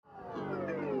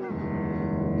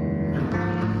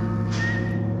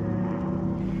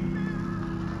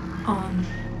on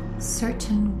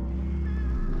certain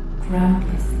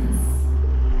groundlessness,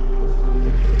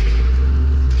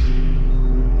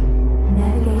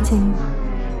 navigating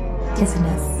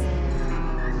dizziness.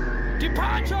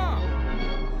 Departure!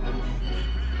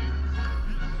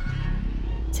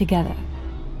 Together.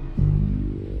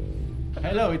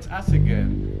 Hello, it's us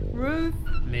again. Ruth,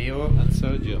 Leo and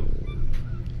Sergio.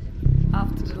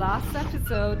 after the last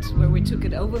episode where we took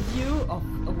an overview of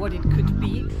what it could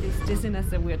be, this dizziness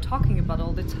that we're talking about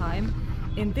all the time,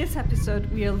 in this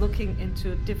episode we are looking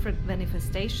into different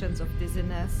manifestations of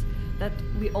dizziness that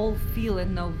we all feel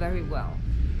and know very well.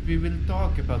 We will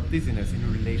talk about dizziness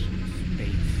in relation to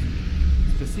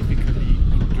space, specifically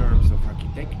in terms of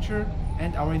architecture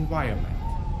and our environment,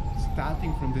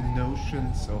 starting from the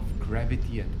notions of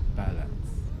gravity and balance.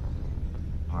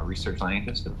 Research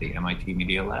scientist at the MIT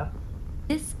Media Lab.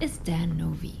 This is Dan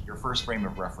Novi. Your first frame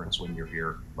of reference when you're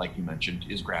here, like you mentioned,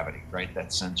 is gravity, right?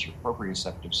 That sense, your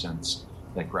proprioceptive sense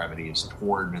that gravity is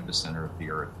toward the center of the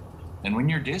Earth. And when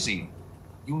you're dizzy,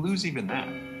 you lose even that.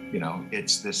 You know,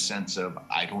 it's this sense of,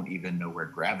 I don't even know where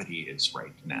gravity is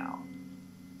right now.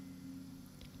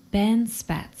 Ben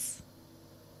Spatz.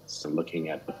 So looking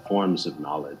at the forms of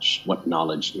knowledge, what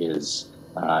knowledge is,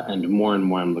 and more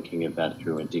I'm looking at that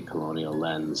through a decolonial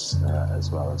lens,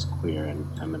 as well as queer and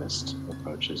feminist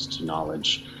approaches to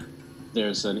knowledge.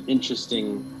 There's an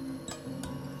interesting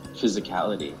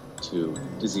physicality to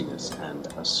dizziness and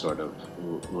a sort of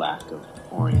lack of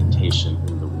orientation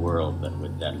in the world that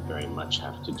would then very much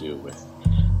have to do with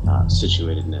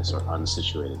situatedness or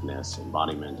unsituatedness,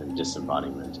 embodiment and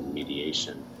disembodiment and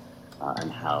mediation, and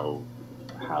how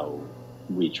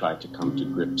we try to come to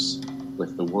grips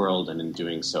with the world, and in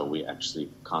doing so we actually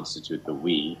constitute the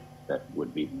we that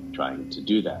would be trying to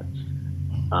do that.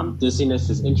 Dizziness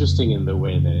is interesting in the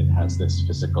way that it has this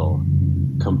physical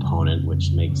component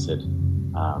which makes it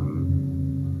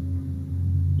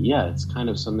it's kind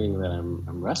of something that I'm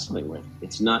wrestling with.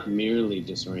 It's not merely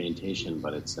disorientation,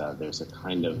 but it's there's a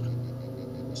kind of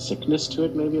sickness to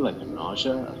it, maybe like a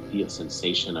nausea, a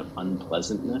sensation of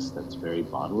unpleasantness that's very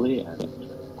bodily, and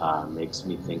it makes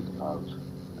me think of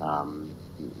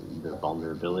the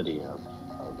vulnerability of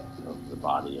the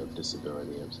body, of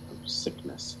disability, of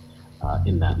sickness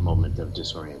in that moment of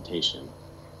disorientation.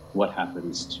 What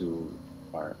happens to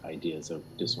our ideas of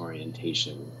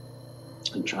disorientation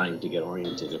and trying to get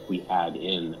oriented if we add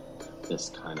in this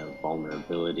kind of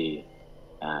vulnerability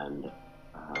and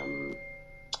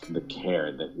the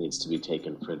care that needs to be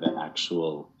taken for the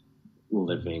actual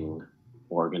living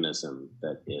organism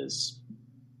that is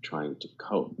trying to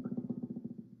cope?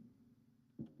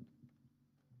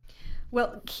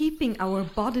 Well, keeping our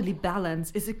bodily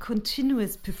balance is a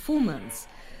continuous performance,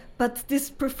 but this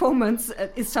performance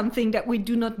is something that we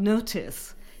do not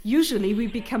notice. Usually we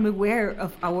become aware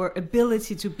of our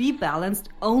ability to be balanced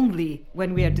only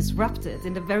when we are disrupted.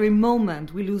 In the very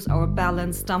moment we lose our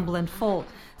balance, stumble and fall.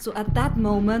 So at that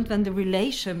moment, when the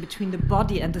relation between the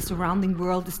body and the surrounding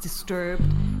world is disturbed,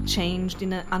 changed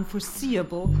in an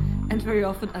unforeseeable and very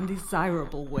often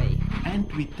undesirable way.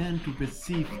 And we tend to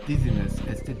perceive dizziness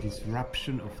as the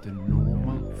disruption of the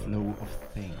normal flow of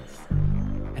things.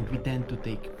 And we tend to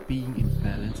take being in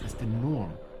balance as the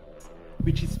norm,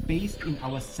 which is based in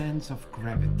our sense of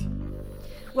gravity.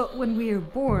 Well, when we are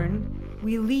born,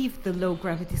 we leave the low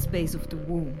gravity space of the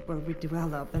womb where we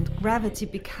develop, and gravity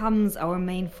becomes our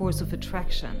main force of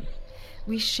attraction.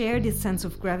 We share this sense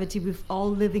of gravity with all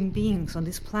living beings on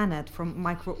this planet, from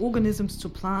microorganisms to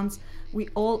plants. We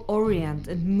all orient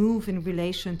and move in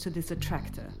relation to this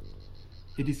attractor.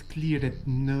 It is clear that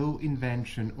no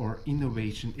invention or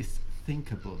innovation is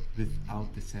thinkable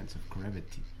without the sense of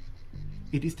gravity.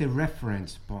 It is the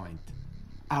reference point,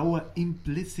 our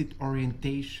implicit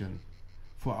orientation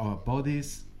for our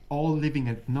bodies, all living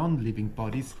and non-living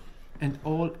bodies, and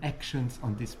all actions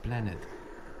on this planet,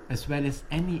 as well as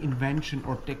any invention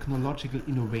or technological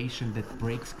innovation that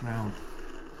breaks ground.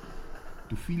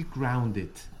 To feel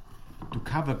grounded, to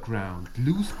cover ground,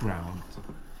 lose ground,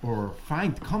 or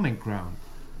find common ground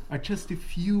are just a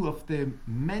few of the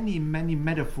many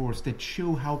metaphors that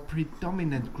show how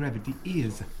predominant gravity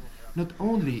is, not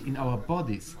only in our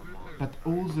bodies, but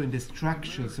also in the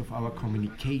structures of our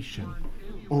communication,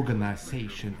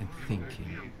 organization and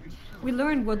thinking. We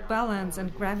learn what balance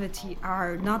and gravity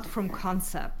are not from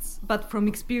concepts, but from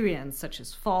experience, such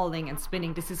as falling and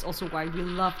spinning. This is also why we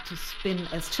love to spin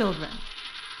as children.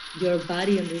 Your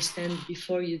body understands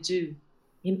before you do.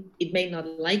 It may not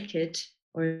like it,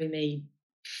 or it may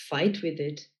fight with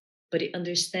it, but it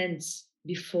understands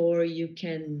before you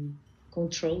can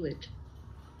control it.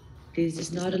 This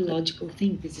is not a logical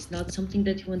thing. This is not something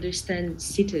that you understand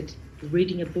seated,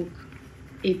 reading a book.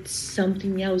 It's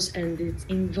something else, and it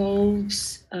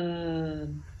involves a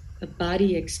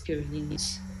body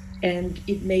experience, and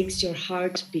it makes your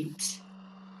heart beat,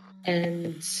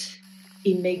 and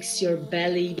it makes your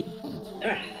belly.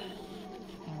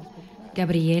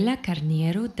 Gabriela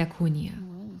Carneiro da Cunha.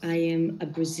 I am a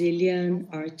Brazilian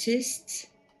artist.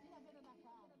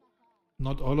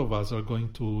 Not all of us are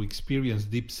going to experience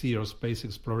deep sea or space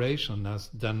exploration, as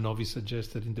Dan Novi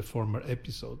suggested in the former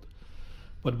episode.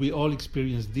 But we all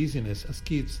experience dizziness as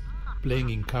kids, playing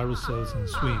in carousels and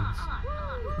swings.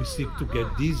 We seek to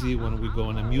get dizzy when we go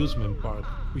on an amusement park.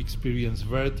 We experience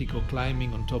vertigo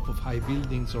climbing on top of high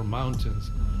buildings or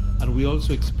mountains. And we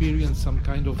also experience some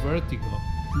kind of vertigo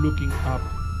looking up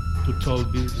to tall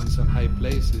buildings and high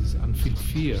places and feel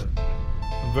fear.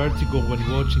 And vertigo when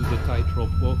watching the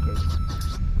tightrope walkers.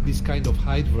 This kind of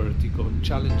height vertigo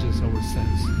challenges our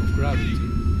sense of gravity.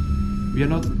 We are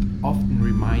not often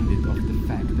reminded of the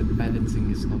fact that balancing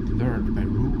is not learned by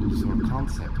rules or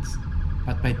concepts,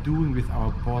 but by doing with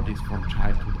our bodies from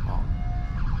childhood on.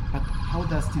 But how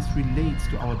does this relate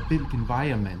to our built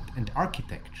environment and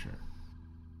architecture?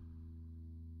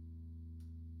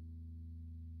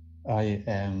 I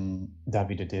am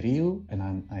Davide De Rio, and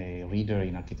I'm a reader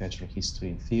in architectural history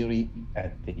and theory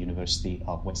at the University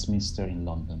of Westminster in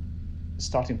London.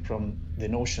 Starting from the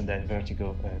notion that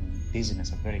vertigo and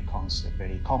dizziness are very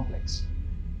complex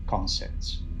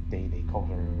concepts. They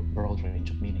cover a broad range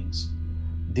of meanings.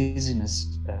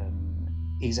 Dizziness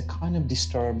is a kind of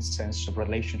disturbed sense of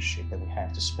relationship that we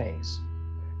have to space.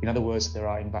 In other words, there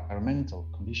are environmental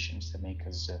conditions that make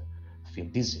us feel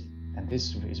dizzy. And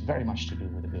this is very much to do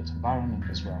with the built environment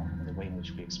as well, and the way in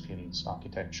which we experience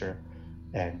architecture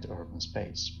and urban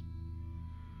space.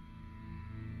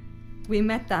 We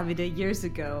met Davide years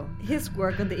ago. His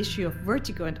work on the issue of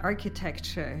vertigo and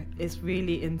architecture is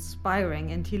really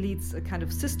inspiring, and he leads a kind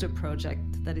of sister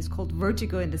project that is called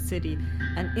Vertigo in the City,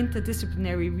 an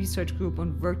interdisciplinary research group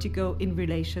on vertigo in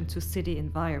relation to city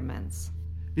environments.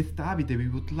 With Davide, we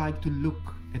would like to look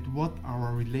at what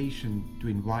our relation to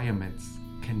environments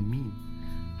can mean.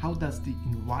 How does the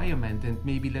environment, and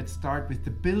maybe let's start with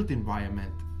the built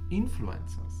environment,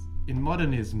 influence us? In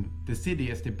modernism, the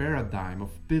city as the paradigm of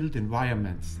built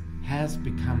environments has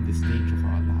become the stage of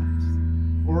our lives.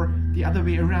 Or the other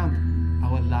way around,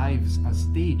 our lives are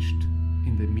staged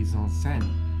in the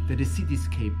mise-en-scène that the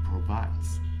cityscape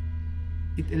provides.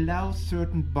 It allows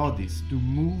certain bodies to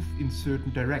move in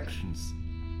certain directions,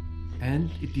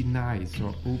 and it denies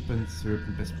or opens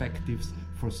certain perspectives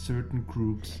for certain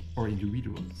groups or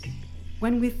individuals.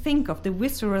 When we think of the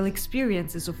visceral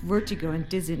experiences of vertigo and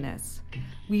dizziness,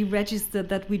 we register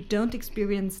that we don't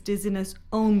experience dizziness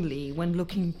only when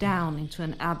looking down into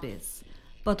an abyss,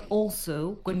 but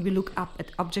also when we look up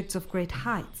at objects of great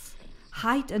heights.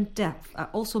 Height and depth are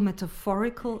also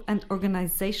metaphorical and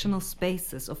organizational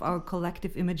spaces of our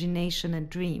collective imagination and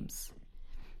dreams.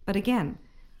 But again,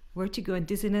 vertigo and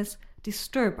dizziness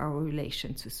disturb our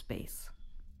relation to space.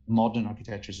 Modern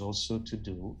architecture is also to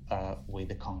do with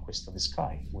the conquest of the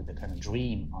sky, with the kind of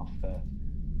dream of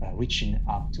reaching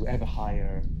up to ever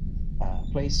higher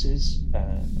places.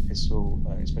 And so,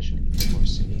 especially, of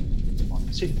course, in the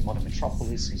modern city, the modern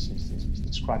metropolis is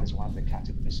described as one of the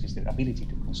categories, is the ability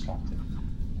to construct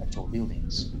tall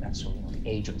buildings. And so, the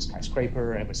age of the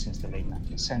skyscraper, ever since the late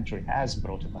 19th century, has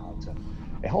brought about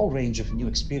a whole range of new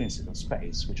experiences of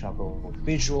space, which are both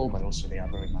visual, but also they are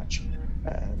very much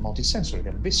multisensory,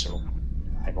 they're visceral.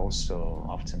 I've also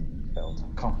often felt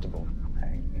uncomfortable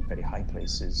in very high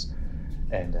places,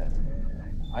 and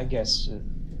I guess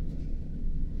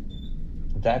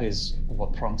that is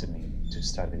what prompted me to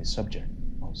study this subject,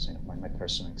 also my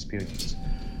personal experience.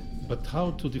 But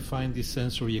how to define this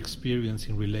sensory experience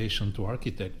in relation to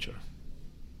architecture?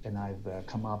 And I've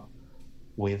come up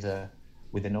with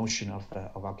the notion of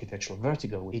architectural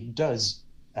vertigo. It does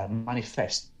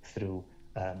manifest through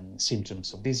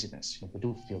symptoms of dizziness. We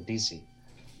do feel dizzy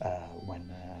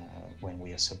when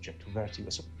we are subject to vertigo.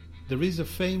 There is a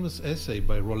famous essay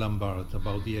by Roland Barthes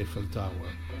about the Eiffel Tower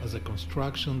as a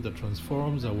construction that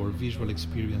transforms our visual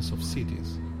experience of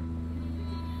cities.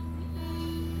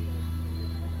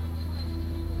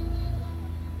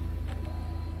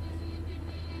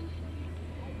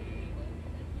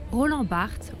 Roland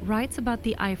Barthes writes about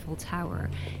the Eiffel Tower.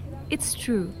 It's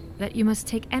true that you must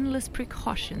take endless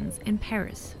precautions in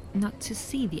Paris not to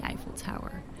see the Eiffel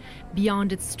Tower.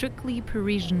 Beyond its strictly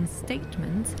Parisian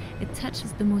statement, it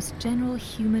touches the most general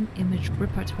human image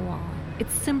repertoire.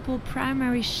 Its simple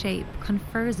primary shape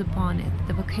confers upon it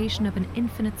the vocation of an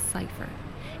infinite cipher.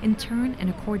 in turn and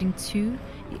according to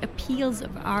the appeals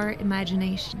of our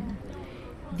imagination.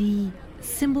 The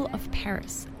symbol of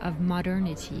Paris, of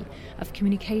modernity, of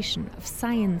communication, of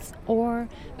science, or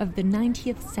of the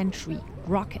 19th century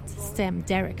rocket, stem,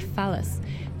 derrick, phallus,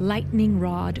 lightning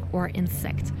rod, or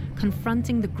insect,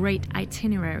 confronting the great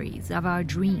itineraries of our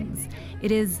dreams.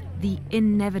 It is the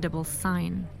inevitable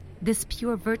sign. This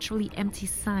pure, virtually empty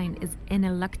sign is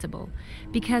ineluctable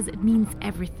because it means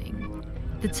everything.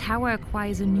 The tower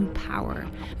acquires a new power.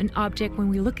 An object, when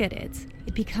we look at it,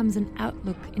 it becomes an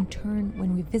outlook in turn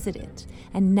when we visit it,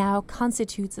 and now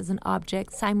constitutes as an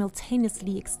object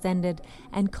simultaneously extended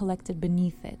and collected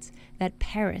beneath it, that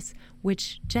Paris,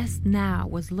 which just now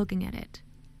was looking at it.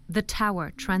 The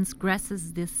tower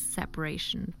transgresses this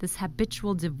separation, this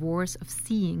habitual divorce of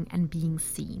seeing and being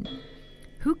seen.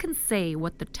 Who can say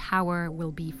what the tower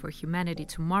will be for humanity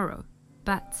tomorrow?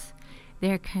 But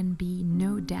there can be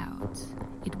no doubt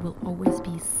it will always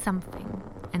be something,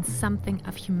 and something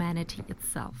of humanity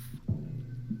itself.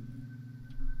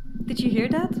 Did you hear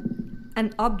that?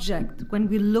 An object, when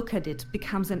we look at it,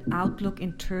 becomes an outlook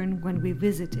in turn when we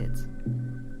visit it.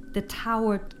 The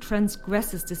tower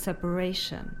transgresses the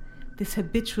separation, this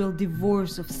habitual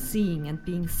divorce of seeing and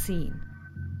being seen.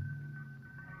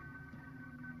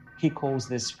 He calls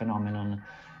this phenomenon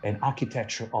an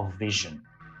architecture of vision.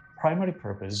 Primary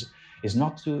purpose is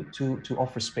not to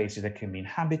offer spaces that can be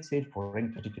inhabited for any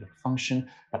particular function,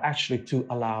 but actually to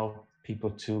allow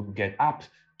people to get up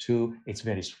to its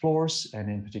various floors, and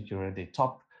in particular the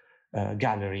top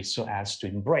gallery, so as to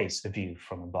embrace the view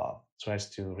from above, so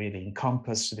as to really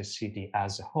encompass the city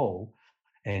as a whole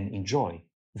and enjoy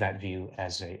that view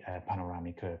as a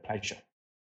panoramic pleasure.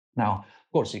 Now,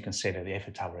 of course, you can say that the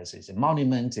Eiffel Tower is a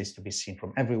monument, is to be seen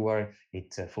from everywhere.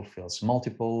 It fulfills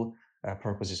multiple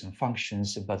purposes and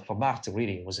functions, but for Barthes,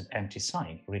 really, it was an empty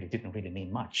sign. It really didn't really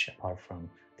mean much apart from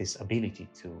this ability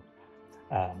to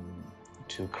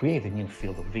create a new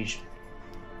field of vision.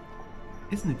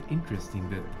 Isn't it interesting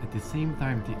that at the same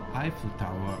time the Eiffel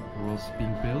Tower was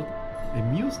being built,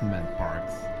 amusement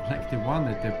parks, like the one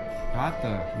at the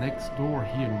Prater next door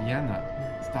here in Vienna,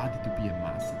 started to be a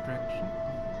mass attraction?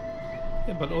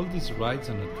 Yeah, but all these rides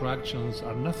and attractions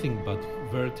are nothing but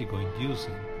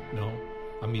vertigo-inducing, no?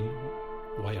 I mean,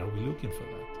 why are we looking for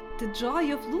that? The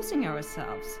joy of losing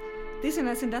ourselves.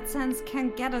 Dizziness in that sense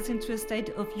can get us into a state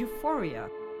of euphoria.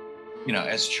 You know,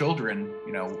 as children,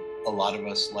 a lot of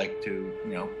us like to,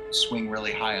 swing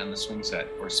really high on the swing set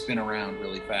or spin around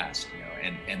really fast,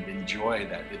 and enjoy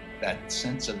that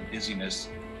sense of dizziness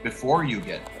before you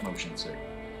get motion sick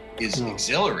is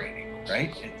exhilarating,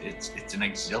 right? It's an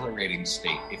exhilarating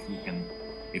state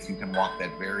if you can walk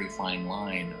that very fine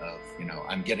line of,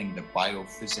 I'm getting the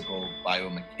biophysical,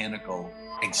 biomechanical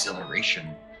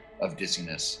exhilaration of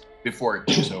dizziness before it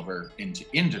goes over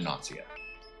into nausea.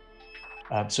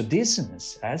 So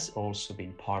dizziness has also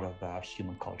been part of our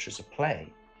human cultures of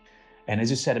play. And as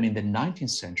you said, the 19th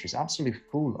century is absolutely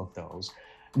full of those,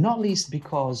 not least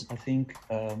because I think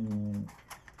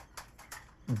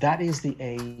that is the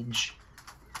age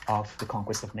of the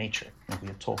conquest of nature. We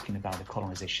are talking about the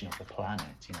colonization of the planet.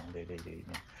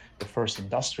 The first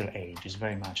industrial age is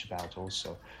very much about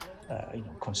also,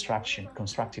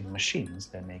 constructing machines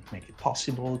that make it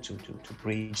possible to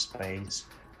bridge space,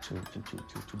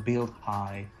 to build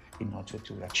high,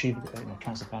 to achieve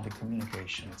transatlantic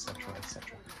communication, etc.,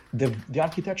 etc. The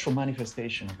architectural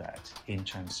manifestation of that in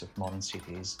terms of modern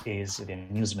cities is the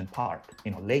amusement park.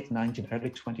 Late 19th,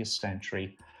 early 20th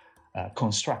century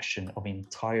construction of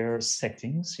entire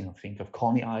settings. Think of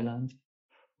Coney Island.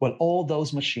 Well, all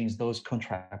those machines, those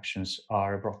contraptions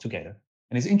are brought together,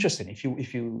 and it's interesting if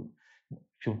you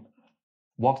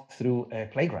walk through a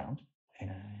playground.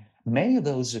 Many of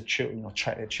those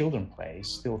children plays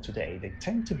still today, they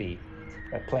tend to be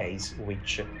plays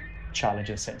which challenge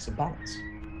a sense of balance.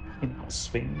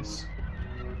 Swings,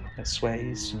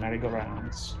 sways,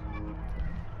 merry-go-rounds.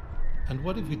 And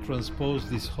what if we transpose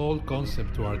this whole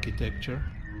concept to architecture?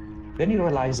 Then you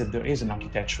realize that there is an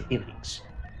architectural Illings.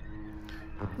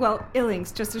 Well,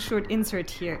 Illings, just a short insert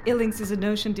here. Illings is a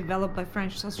notion developed by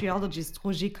French sociologist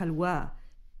Roger Caillois.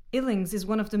 Illings is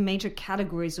one of the major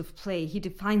categories of play. He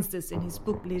defines this in his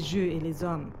book Les Jeux et les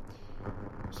Hommes.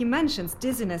 He mentions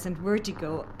dizziness and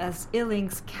vertigo as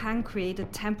Illings can create a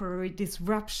temporary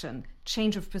disruption,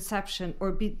 change of perception,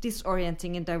 or be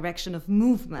disorienting in direction of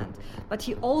movement. But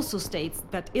he also states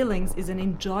that Illings is an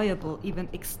enjoyable, even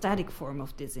ecstatic form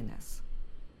of dizziness.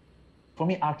 For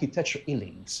me, architecture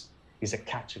Illings is a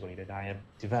category that I have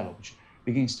developed, which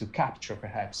begins to capture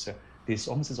perhaps this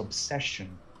almost this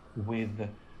obsession with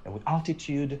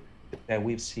altitude that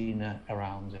we've seen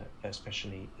around,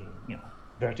 especially in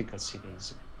vertical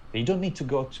cities. You don't need to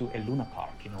go to a Luna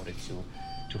Park in order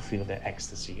to feel the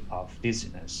ecstasy of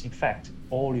dizziness. In fact,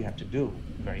 all you have to do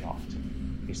very often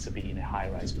is to be in a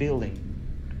high-rise building,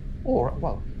 or,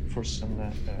 well, for some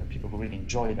people who really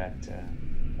enjoy that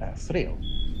thrill,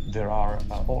 there are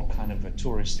all kind of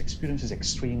tourist experiences,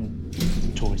 extreme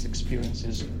tourist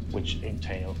experiences, which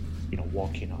entail,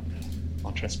 walking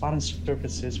on transparent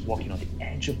surfaces, walking on the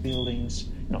edge of buildings.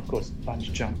 Of course,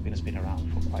 bungee jumping has been around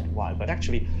for quite a while, but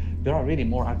actually there are really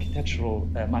more architectural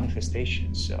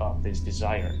manifestations of this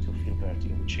desire to feel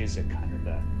vertigo, which is a kind of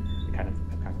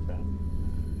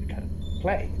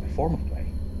play, a form of play.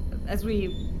 As we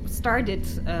started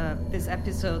this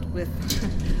episode with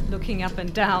looking up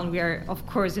and down, we are, of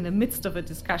course, in the midst of a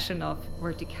discussion of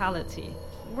verticality.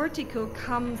 Vertigo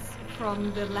comes from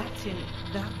the Latin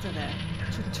vertere,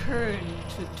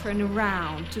 to turn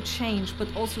around, to change, but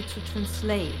also to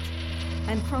translate.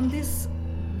 And from this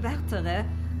vertere,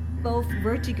 both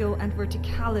vertigo and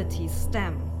verticality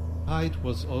stem. Height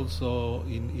was also,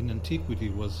 in antiquity,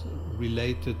 was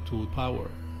related to power.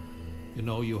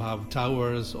 You have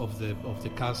towers of the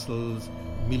castles,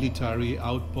 military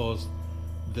outposts,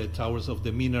 the towers of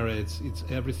the minarets. It's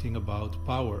everything about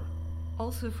power.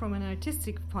 Also, from an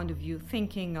artistic point of view,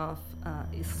 thinking of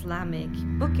Islamic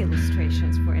book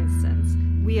illustrations, for instance,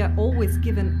 we are always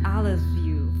given Allah's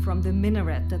view from the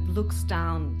minaret that looks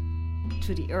down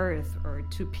to the earth or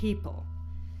to people.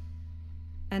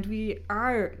 And we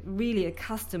are really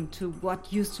accustomed to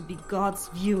what used to be God's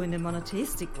view in the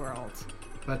monotheistic world.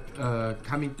 But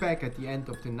coming back at the end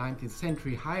of the 19th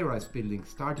century, high-rise buildings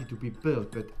started to be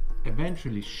built that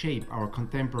eventually shape our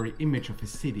contemporary image of a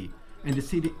city. And the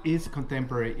city is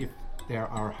contemporary if there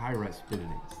are high-rise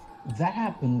buildings. That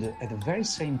happened at the very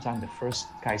same time the first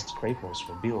skyscrapers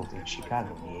were built in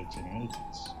Chicago in the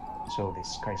 1880s. So the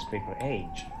skyscraper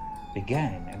age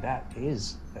began, and that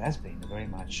has been very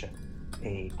much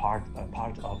a part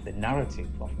of the narrative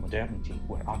of modernity,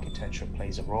 where architecture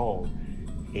plays a role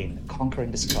in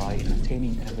conquering the sky, in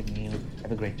attaining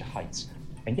ever greater heights.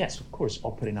 And yes, of course,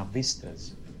 opening up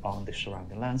vistas on the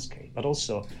surrounding landscape, but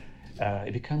also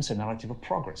it becomes a narrative of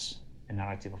progress, a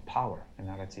narrative of power, a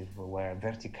narrative where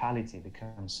verticality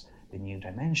becomes the new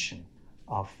dimension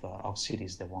of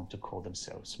cities that want to call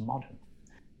themselves modern.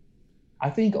 I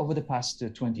think over the past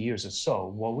 20 years or so,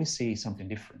 what we see is something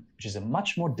different, which is a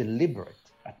much more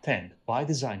deliberate attempt by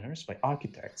designers, by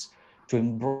architects, to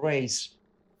embrace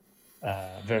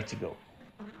vertigo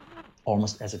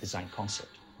almost as a design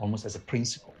concept, almost as a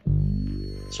principle.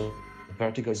 So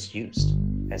vertigo is used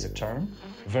as a term,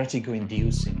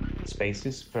 vertigo-inducing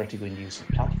spaces, vertigo-inducing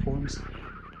platforms.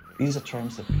 These are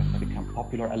terms that have become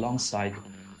popular alongside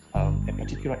a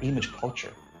particular image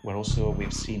culture, where also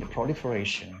we've seen a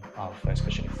proliferation of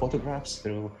especially photographs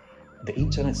through the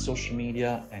internet, social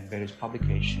media, and various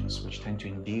publications, which tend to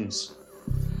induce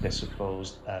the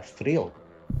supposed thrill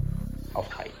of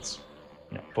heights.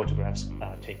 Photographs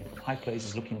taken from high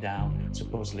places, looking down,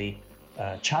 supposedly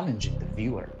challenging the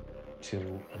viewer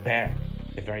to bear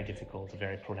a very difficult,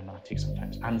 very problematic,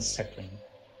 sometimes unsettling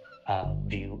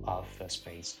view of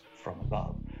space from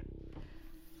above.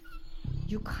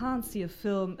 You can't see a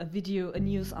film, a video, a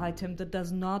news item that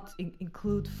does not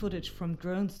include footage from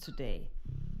drones today.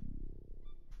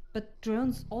 But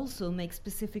drones also make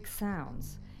specific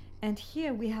sounds. And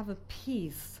here we have a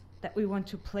piece that we want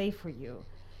to play for you.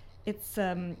 It's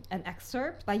an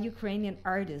excerpt by Ukrainian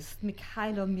artist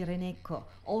Mikhailo Mireneko,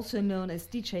 also known as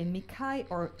DJ Mikai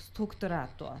or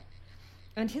Strukturator.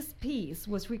 And his piece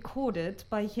was recorded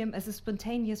by him as a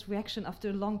spontaneous reaction after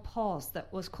a long pause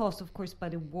that was caused, of course, by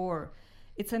the war.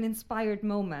 It's an inspired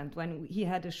moment when he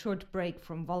had a short break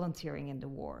from volunteering in the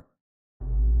war.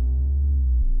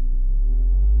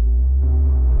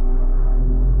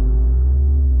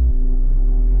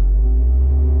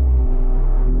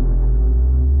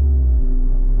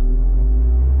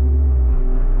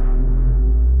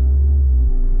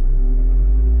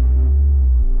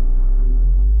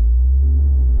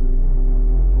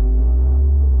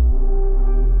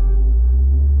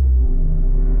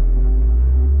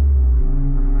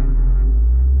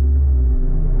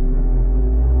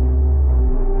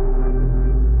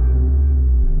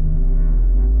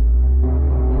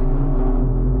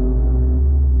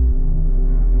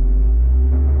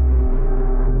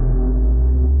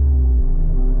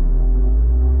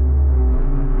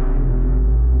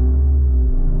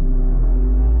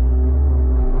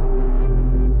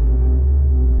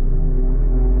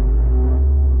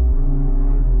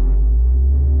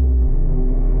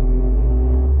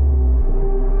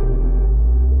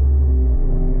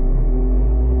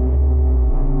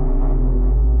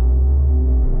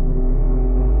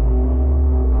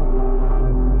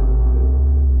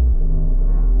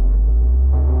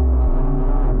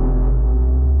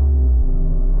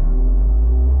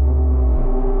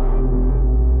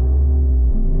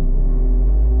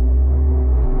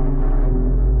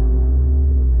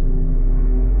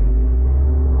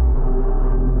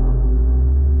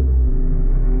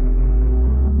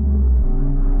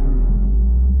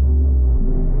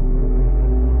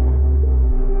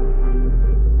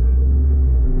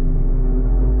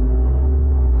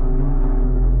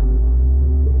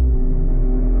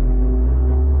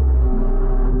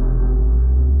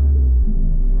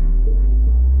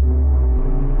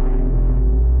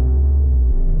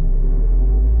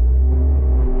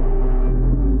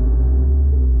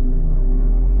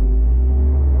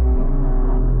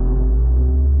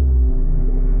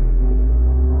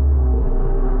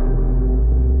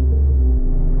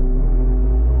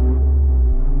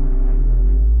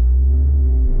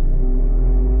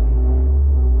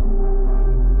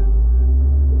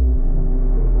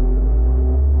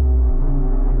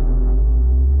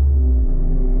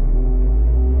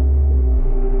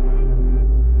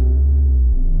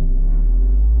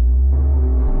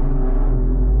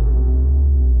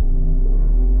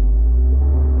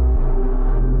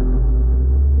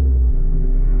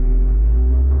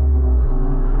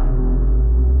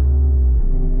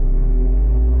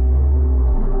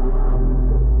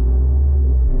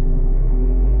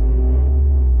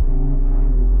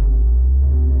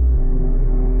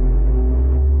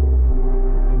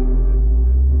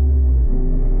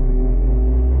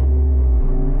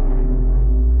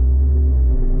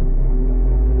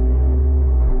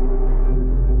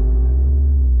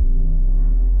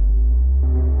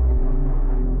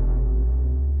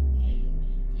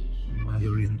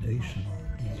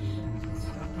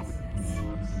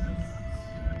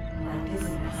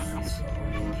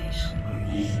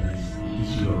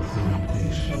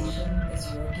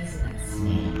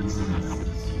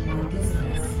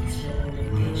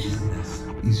 Business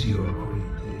is your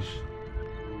orientation.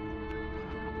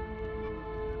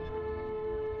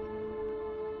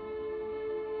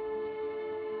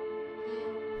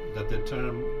 That the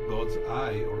term God's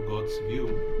eye or God's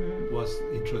view was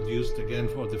introduced again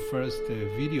for the first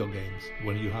video games,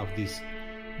 when you have this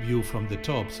view from the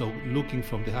top. So looking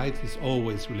from the height is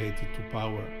always related to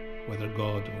power, whether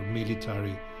God or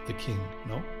military, the king,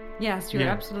 no? Yes, you're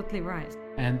absolutely right.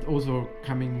 And also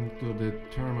coming to the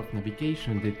term of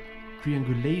navigation, the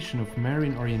triangulation of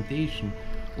marine orientation,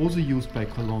 also used by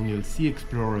colonial sea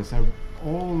explorers, are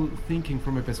all thinking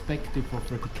from a perspective of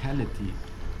verticality.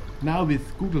 Now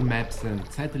with Google Maps and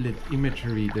satellite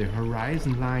imagery, the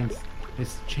horizon lines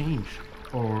has changed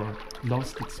or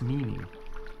lost its meaning.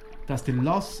 Does the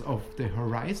loss of the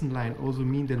horizon line also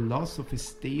mean the loss of a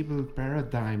stable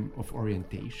paradigm of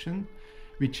orientation,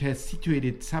 which has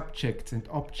situated subjects and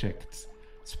objects,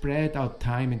 spread out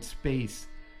time and space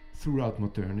throughout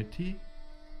modernity?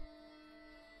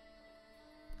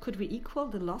 Could we equal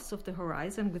the loss of the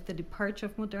horizon with the departure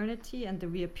of modernity and the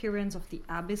reappearance of the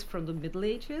abyss from the Middle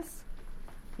Ages?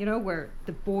 You know, where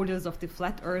the borders of the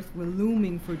flat earth were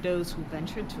looming for those who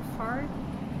ventured too far?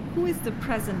 Who is the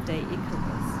present-day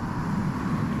Icarus?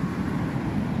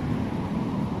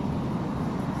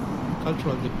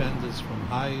 Cultural dependence from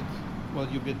height, well,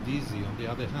 you get dizzy. On the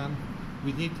other hand,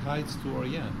 we need heights to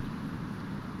orient.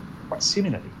 Quite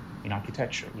similarly, in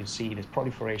architecture, you see this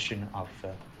proliferation of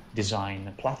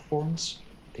design platforms,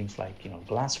 things like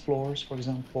glass floors, for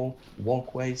example,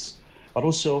 walkways, but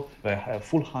also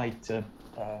full height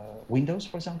windows,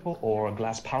 for example, or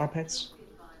glass parapets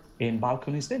in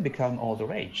balconies. They become all the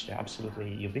rage. They're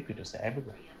absolutely ubiquitous. They're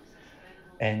everywhere,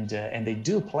 and they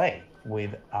do play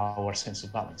with our sense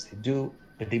of balance. They do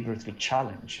deliberately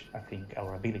challenge, I think,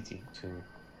 our ability to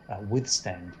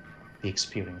withstand the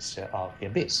experience of the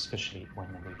abyss, especially when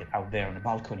we get out there on a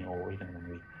balcony, or even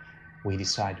when we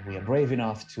decide we are brave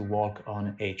enough to walk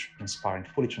on a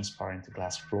fully transparent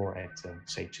glass floor at,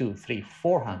 say, 200, 300,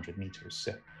 400 meters,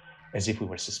 as if we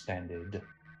were suspended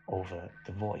over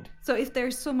the void. So if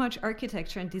there's so much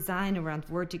architecture and design around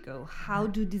vertigo, how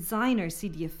do designers see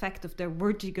the effect of their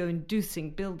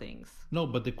vertigo-inducing buildings? No,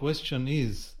 but the question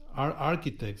is, are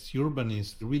architects,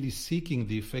 urbanists, really seeking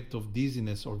the effect of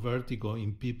dizziness or vertigo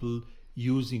in people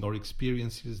using or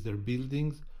experiences their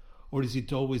buildings, or is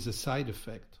it always a side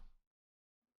effect?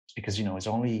 Because, it's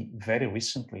only very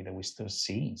recently that we're still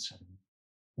seeing some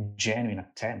genuine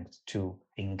attempt to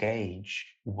engage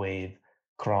with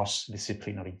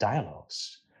cross-disciplinary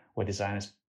dialogues where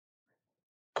designers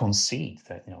concede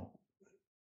that,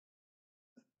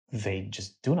 they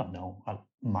just do not know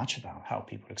much about how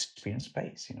people experience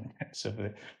space, in terms of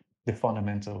the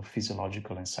fundamental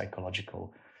physiological and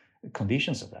psychological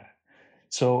conditions of that.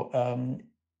 So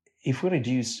if we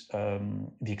reduce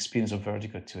the experience of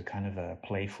vertigo to a kind of a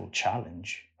playful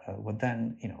challenge, well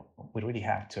then, we really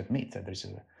have to admit that there's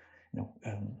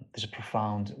a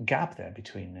profound gap there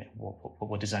between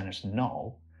what designers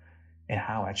know and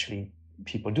how actually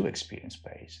people do experience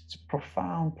space. It's a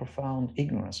profound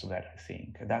ignorance of that, I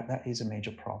think. That is a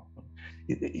major problem.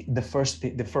 The first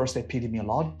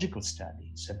epidemiological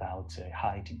studies about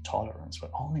height intolerance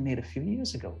were only made a few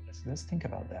years ago. Let's think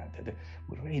about that.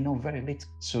 We really know very little.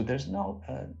 So there's no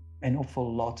an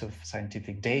awful lot of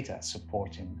scientific data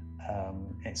supporting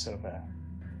a sort of a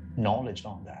knowledge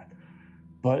on that.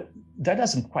 But that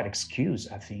doesn't quite excuse,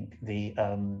 I think, the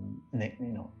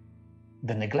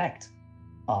neglect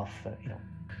of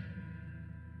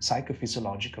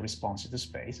psychophysiological responses to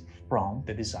space from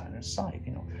the designer's side.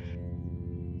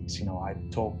 I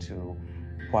talked to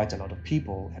quite a lot of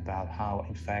people about how,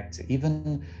 in fact,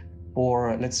 even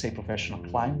for, let's say, professional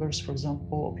climbers, for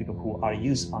example, or people who are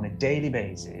used on a daily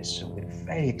basis with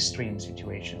very extreme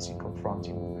situations in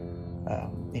confronting,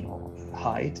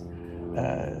 height,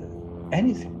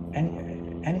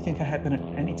 anything can happen at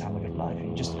any time of your life.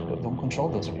 You just don't control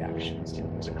those reactions.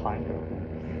 There's a climber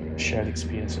who shared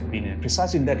experience of being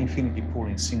precisely in that infinity pool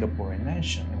in Singapore I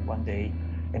mentioned, and one day,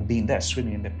 and being there,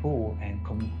 swimming in the pool and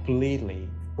completely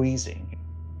freezing.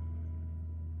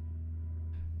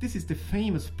 This is the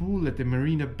famous pool at the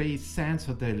Marina Bay Sands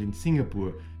Hotel in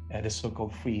Singapore. The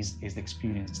so-called freeze is the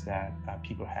experience that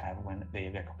people have when they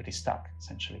get completely stuck,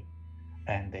 essentially.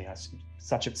 And they are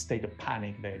such a state of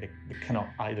panic that they cannot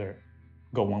either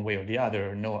go one way or the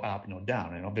other, no up, no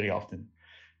down. And very often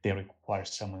they require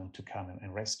someone to come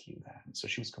and rescue them. So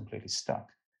she was completely stuck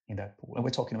in that pool. And we're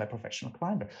talking about professional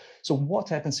climber. So what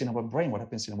happens in our brain, what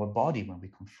happens in our body when we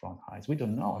confront heights? We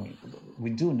don't know. I mean, we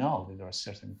do know that there are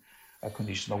certain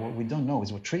conditions, but what we don't know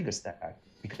is what triggers that.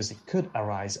 because it could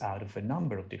arise out of a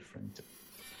number of different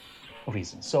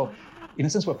reasons. So in a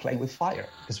sense, we're playing with fire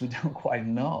because we don't quite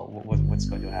know what's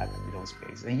going to happen with those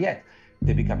spaces. And yet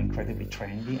they become incredibly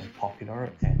trendy and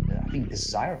popular and I think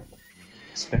desirable,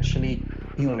 especially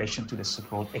in relation to the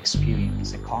so-called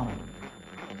experience economy.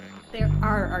 There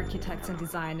are architects and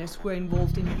designers who are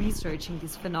involved in researching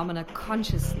these phenomena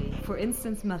consciously. For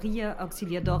instance, Maria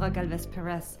Auxiliadora Galvez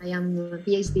Perez. I am a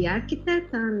PhD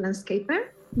architect and landscaper,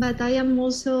 but I am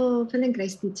also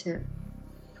Feldenkrais teacher.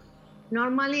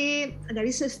 Normally, there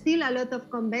is still a lot of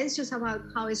conventions about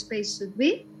how a space should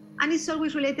be, and it's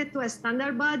always related to a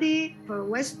standard body for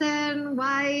Western,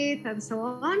 white, and so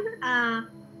on,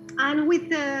 and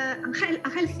with a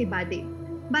healthy body.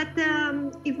 But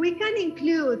if we can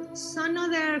include some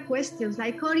other questions,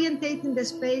 like orientating the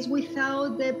space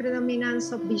without the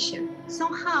predominance of vision,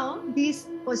 somehow this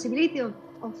possibility of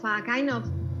a kind of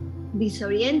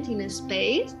disorienting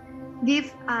space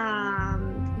give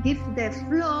the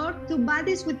floor to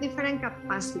bodies with different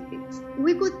capacities.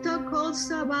 We could talk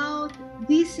also about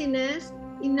dizziness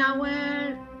in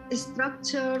our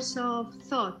structures of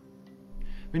thought.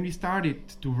 When we started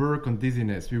to work on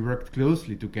dizziness, we worked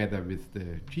closely together with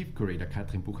the chief curator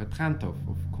Katrin Bucher-Tranthoff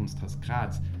of Kunsthaus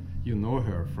Graz. You know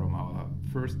her from our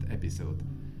first episode.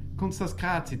 Kunsthaus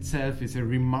Graz itself is a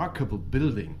remarkable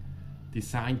building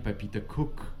designed by Peter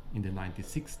Cook in the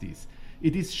 1960s.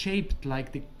 It is shaped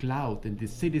like the cloud, and the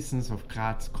citizens of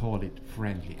Graz call it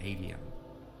friendly alien.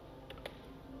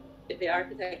 The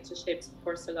architecture shapes, of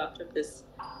course, a lot of this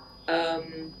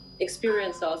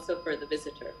experience also for the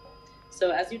visitor.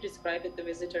 So as you describe it, the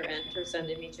visitor enters and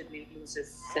immediately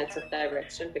loses sense of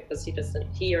direction because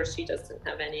he or she doesn't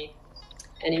have any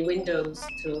windows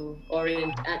to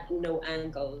orient at, no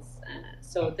angles.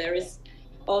 So there is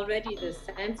already the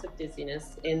sense of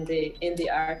dizziness in the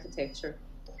architecture.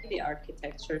 The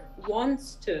architecture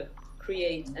wants to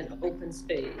create an open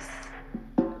space.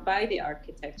 By the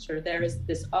architecture, there is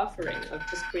this offering of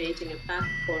just creating a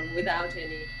platform without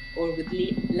any, or with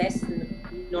less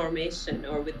normation,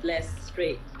 or with less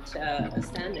straight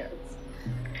standards.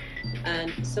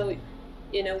 And so,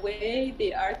 in a way,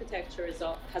 the architecture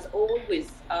has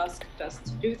always asked us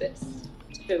to do this,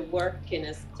 to work in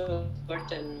a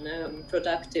certain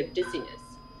productive dizziness.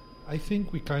 I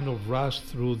think we kind of rushed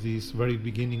through this very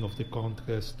beginning of the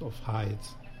conquest of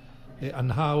heights,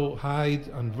 and how height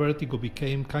and vertigo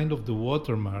became kind of the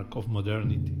watermark of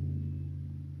modernity.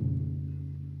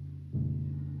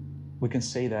 We can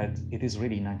say that it is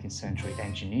really 19th century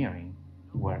engineering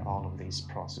where all of this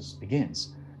process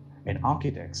begins. And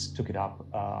architects took it up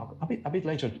a bit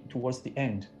later, towards the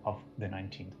end of the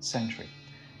 19th century,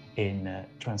 in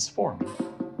transforming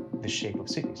the shape of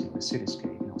cities, in the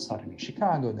cityscape. Starting in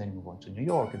Chicago, then we move on to New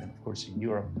York, and then of course in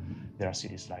Europe there are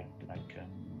cities like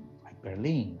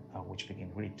Berlin, which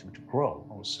begin really to grow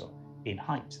also in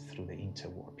height through the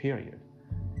interwar period.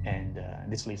 And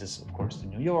this leads us, of course, to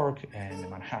New York and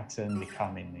Manhattan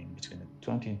becoming in between the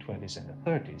 1920s and the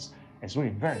 30s as really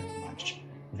very much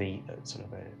the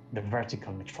the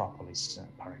vertical metropolis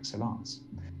par excellence.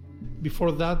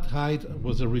 Before that, height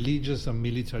was a religious and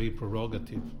military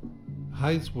prerogative.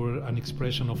 Heights were an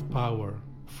expression of power,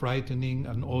 frightening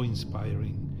and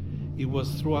awe-inspiring. It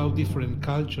was throughout different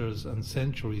cultures and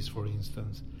centuries, for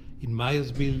instance, in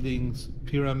Maya's buildings,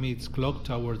 pyramids, clock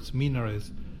towers,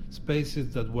 minarets,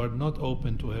 spaces that were not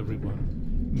open to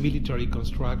everyone, military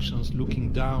constructions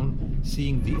looking down,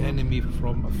 seeing the enemy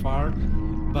from afar,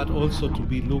 but also to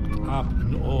be looked up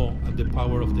in awe at the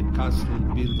power of the castle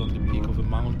built on the peak of a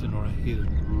mountain or a hill.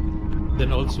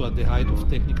 Then also at the height of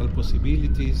technical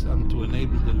possibilities and to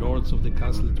enable the lords of the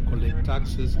castle to collect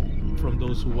taxes from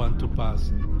those who want to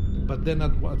pass. But then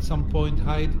at some point,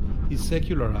 height is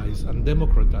secularized and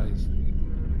democratized.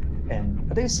 And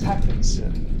this happens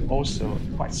also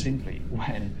quite simply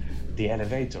when the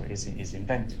elevator is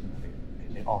invented.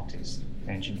 The artists,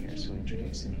 engineers who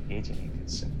introduced in the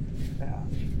 1880s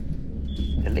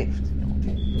the lift.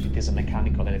 It is a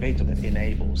mechanical elevator that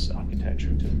enables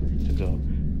architecture to go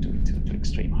to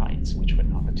extreme heights, which were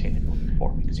not attainable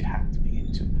before, because you had to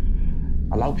begin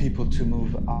to allow people to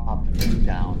move up and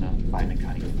down by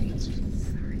mechanical means.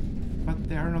 But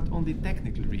there are not only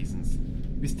technical reasons.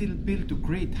 We still build to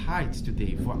great heights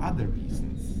today for other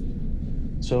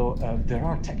reasons. So there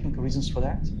are technical reasons for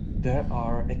that. There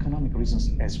are economic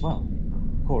reasons as well.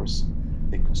 Of course,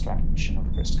 the construction of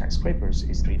the first skyscrapers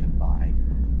is driven by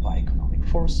economic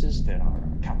forces. There are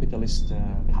capitalist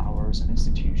powers and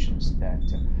institutions that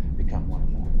become more and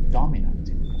more dominant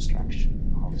in the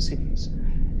construction of cities.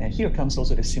 And here comes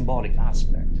also the symbolic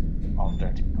aspect of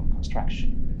vertical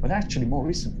construction. But actually, more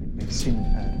recently, we've seen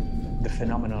the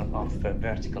phenomenon of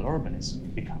vertical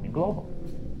urbanism becoming global.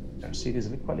 There are cities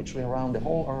quite literally around the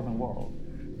whole urban world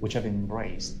which have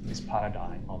embraced this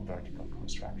paradigm of vertical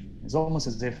construction. It's almost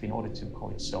as if in order to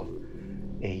call yourself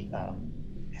a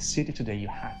city today, you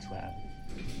had to have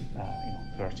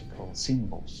vertical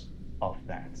symbols of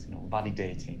that,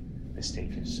 validating the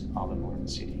status of a modern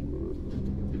city.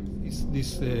 Is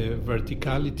this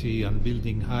verticality and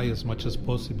building high as much as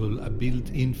possible a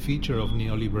built-in feature of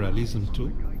neoliberalism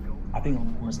too? I think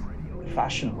almost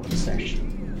fashionable obsession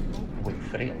with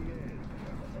thrill,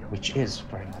 which is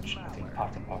very much, I think,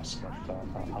 part and parcel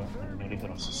of our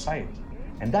neoliberal society.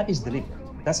 And that is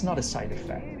deliberate. That's not a side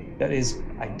effect. That is,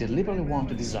 I deliberately want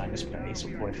to design a space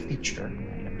or a feature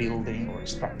in a building or a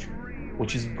structure,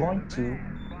 which is going to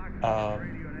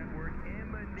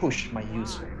push my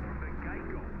user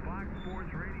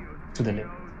to the limit,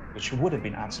 which would have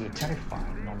been absolutely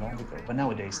terrifying not long ago. But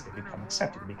nowadays they become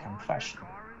accepted, they become fashionable.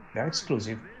 They're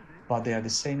exclusive, but they at the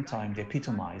same time, they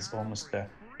epitomize almost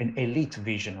an elite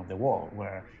vision of the world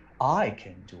where I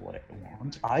can do what I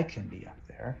want, I can be up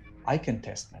there, I can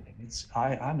test my limits,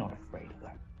 I'm not afraid of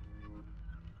that.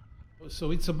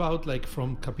 So it's about, like,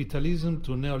 from capitalism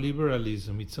to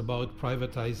neoliberalism, it's about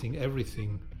privatizing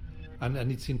everything.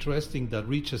 And it's interesting that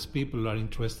richest people are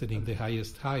interested in the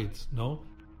highest heights, no?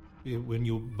 When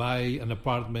you buy an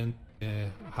apartment,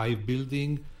 high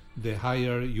building, the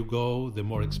higher you go, the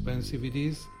more expensive it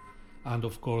is. And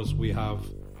of course we have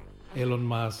Elon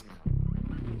Musk,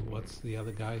 what's the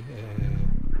other guy?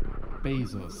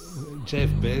 Bezos. Jeff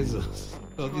Bezos.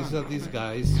 So these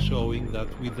guys showing that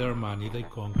with their money they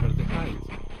conquer the heights.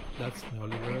 That's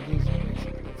neoliberalism,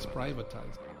 basically. It's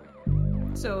privatized.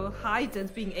 So height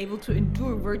and being able to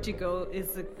endure vertigo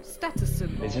is a status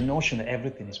symbol. There's a notion that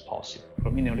everything is possible.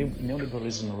 For me,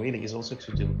 neoliberalism really is also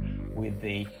to do with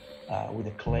the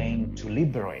claim to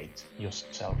liberate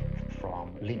yourself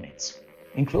from limits,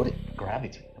 including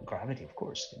gravity. Gravity, of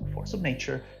course, force of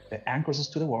nature that anchors us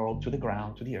to the world, to the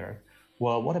ground, to the earth.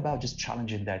 Well, what about just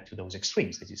challenging that to those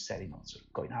extremes, as you said, sort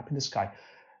of going up in the sky?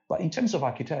 But in terms of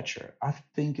architecture, I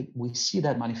think we see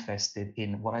that manifested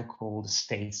in what I call the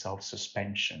states of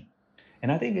suspension.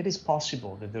 And I think it is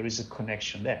possible that there is a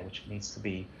connection there, which needs to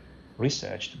be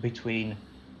researched, between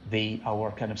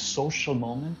our kind of social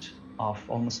moment of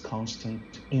almost constant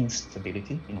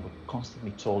instability. We're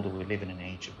constantly told that we live in an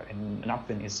age and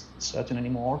nothing is certain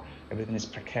anymore. Everything is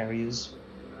precarious.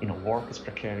 Work is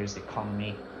precarious. The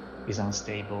economy is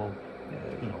unstable.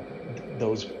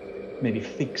 Those maybe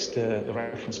fixed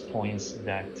reference points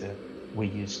that we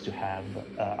used to have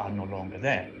are no longer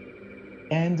there.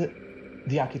 And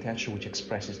the architecture which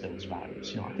expresses those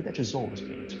values. Architecture has always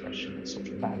been an expression of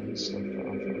social values, of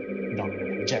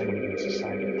dominant hegemony in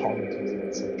society,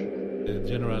 politics, etc. The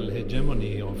general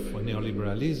hegemony of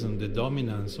neoliberalism, the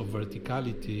dominance of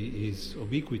verticality, is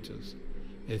ubiquitous.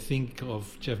 Think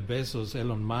of Jeff Bezos,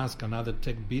 Elon Musk, and other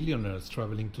tech billionaires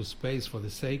traveling to space for the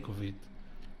sake of it.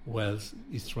 Wealth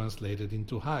is translated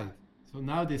into height. So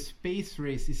now the space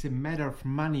race is a matter of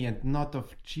money and not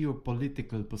of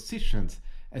geopolitical positions,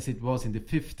 as it was in the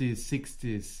 50s,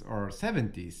 60s, or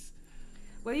 70s.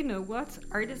 Well, you know what?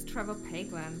 Artist Trevor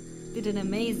Paglan did an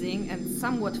amazing and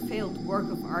somewhat failed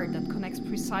work of art that connects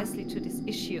precisely to this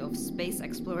issue of space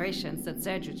explorations that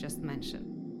Sergio just mentioned.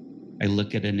 I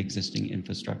look at an existing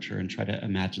infrastructure and try to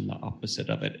imagine the opposite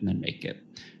of it and then make it,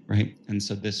 right? And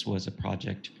so this was a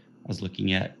project I was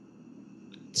looking at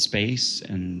space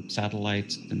and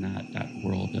satellites and that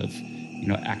world of,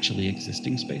 actually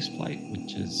existing space flight,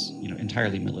 which is,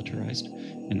 entirely militarized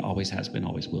and always has been,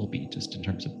 always will be, just in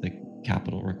terms of the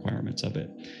capital requirements of it.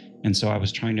 And so I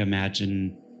was trying to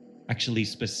imagine, actually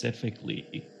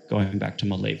specifically going back to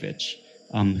Malevich,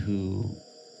 who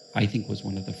I think was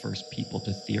one of the first people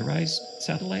to theorize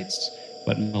satellites,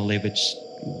 but Malevich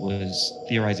was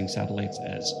theorizing satellites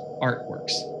as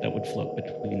artworks that would float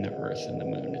between the Earth and the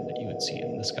Moon and that you would see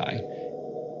in the sky.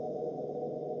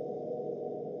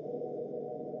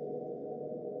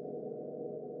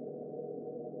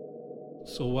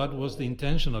 So what was the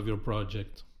intention of your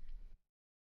project?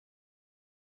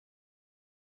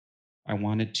 I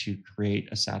wanted to create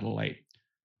a satellite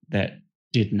that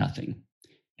did nothing.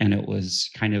 And it was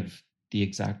kind of the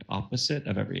exact opposite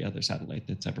of every other satellite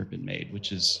that's ever been made,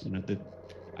 which is,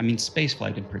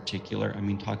 spaceflight in particular,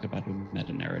 talk about a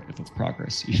meta-narrative of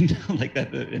progress, like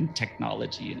that in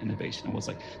technology and innovation. I was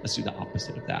like, let's do the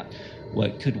opposite of that.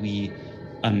 What could we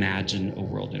imagine a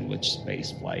world in which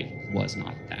spaceflight was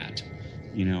not that,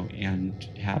 and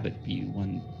have it be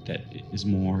one that is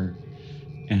more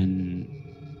an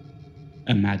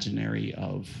imaginary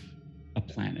of a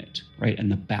planet, right?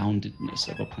 And the boundedness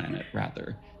of a planet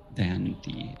rather than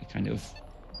the kind of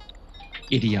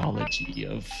ideology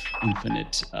of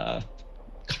infinite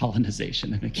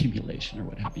colonization and accumulation or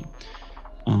what have you.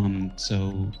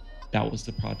 So that was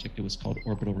the project. It was called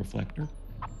Orbital Reflector.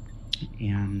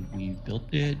 And we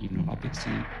built it.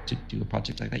 Obviously, to do a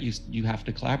project like that, you have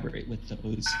to collaborate with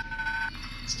those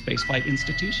spaceflight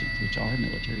institutions, which are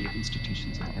military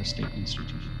institutions and are state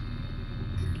institutions.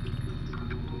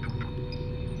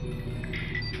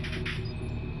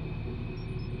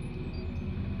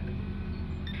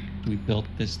 We built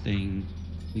this thing,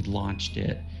 we launched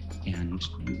it, and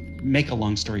make a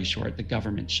long story short, the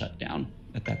government shut down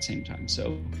at that same time.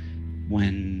 So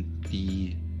when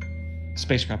the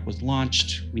spacecraft was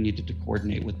launched, we needed to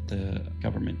coordinate with the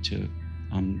government to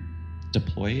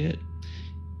deploy it.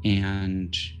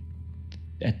 And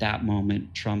at that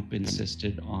moment, Trump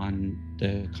insisted on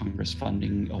the Congress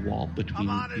funding a wall between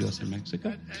the US and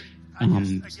Mexico.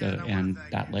 And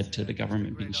that led to the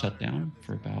government being shut down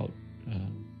for about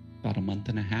a month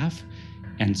and a half.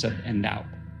 And that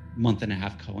month and a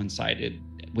half coincided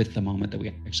with the moment that we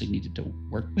actually needed to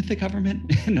work with the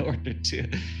government in order to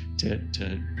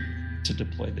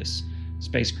deploy this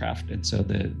spacecraft. And so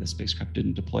the spacecraft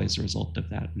didn't deploy as a result of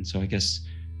that. And so I guess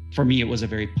for me, it was a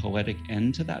very poetic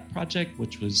end to that project,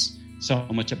 which was so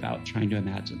much about trying to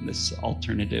imagine this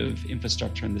alternative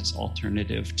infrastructure and this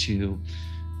alternative to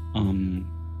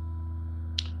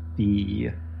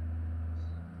the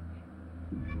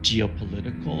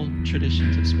geopolitical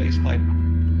traditions of spaceflight.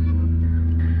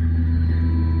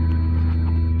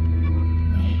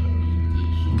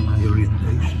 My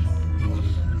orientation.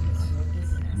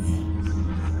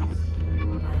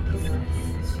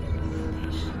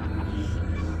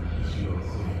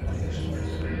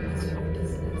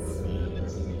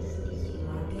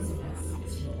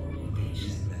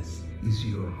 Is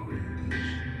your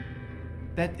orientation.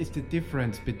 That is the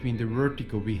difference between the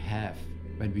vertigo we have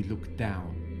when we look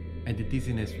down and the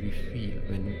dizziness we feel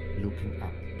when looking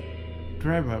up.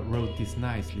 Trevor wrote this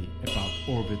nicely about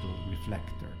Orbital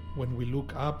Reflector. When we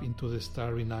look up into the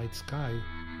starry night sky,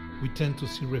 we tend to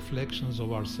see reflections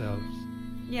of ourselves.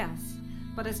 Yes,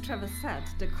 but as Trevor said,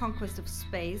 the conquest of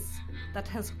space, that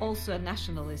has also a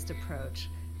nationalist approach.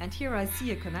 And here I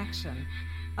see a connection.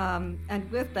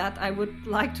 And with that, I would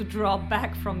like to draw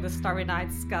back from the starry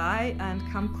night sky and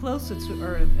come closer to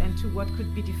Earth and to what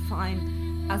could be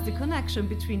defined as the connection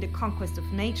between the conquest of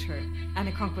nature and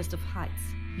the conquest of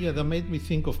heights. Yeah, that made me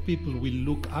think of people we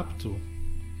look up to.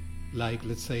 Like,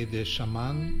 let's say, the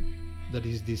shaman, that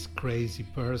is this crazy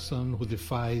person who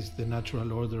defies the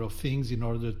natural order of things in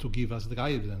order to give us the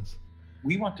guidance.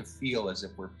 We want to feel as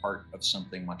if we're part of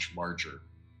something much larger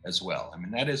as well. I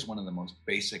mean, that is one of the most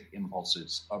basic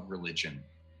impulses of religion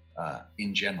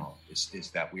in general,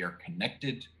 is that we are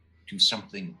connected to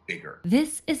something bigger.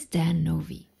 This is Dan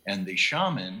Novi. And the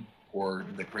shaman or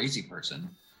the crazy person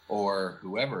or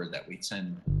whoever that we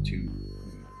send to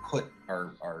put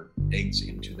our eggs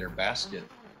into their basket,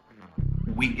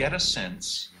 we get a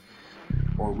sense,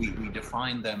 or we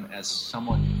define them as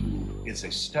someone who is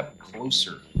a step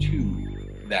closer to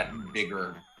that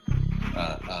bigger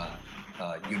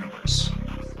universe.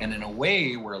 And in a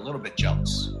way, we're a little bit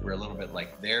jealous. We're a little bit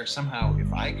like, there, somehow,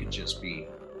 if I could just be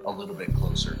a little bit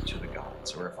closer to the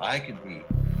gods, or if I could be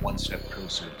one step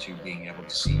closer to being able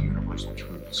to see universal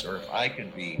truths, or if I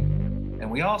could be, and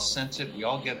we all sense it, we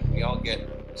all get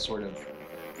sort of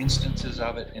instances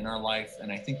of it in our life,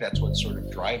 and I think that's what sort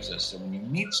of drives us. So when you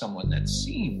meet someone that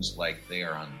seems like they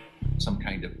are on some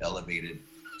kind of elevated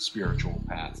spiritual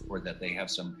path, or that they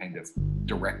have some kind of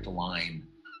direct line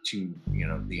to,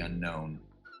 the unknown,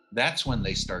 that's when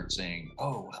they start saying,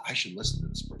 oh, I should listen to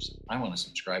this person. I want to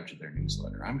subscribe to their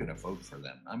newsletter. I'm going to vote for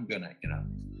them. I'm going to,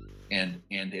 and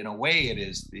in a way it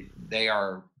is,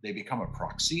 they become a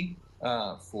proxy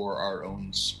for our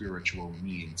own spiritual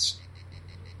needs.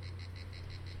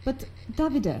 But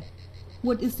Davide,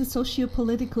 what is the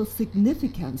socio-political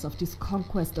significance of this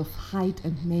conquest of height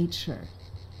and nature?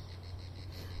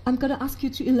 I'm going to ask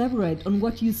you to elaborate on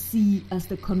what you see as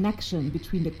the connection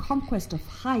between the conquest of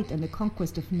height and the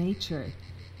conquest of nature,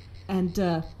 and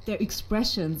their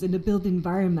expressions in the built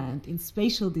environment, in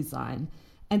spatial design,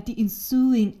 and the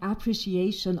ensuing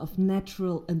appreciation of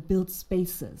natural and built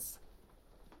spaces.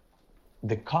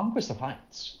 The conquest of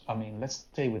heights, let's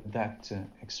stay with that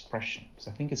expression, because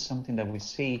I think it's something that we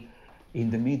see in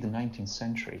the mid-19th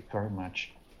century very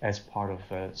much as part of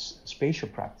spatial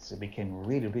practice. It became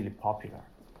really, really popular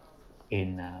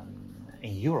in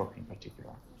Europe in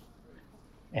particular,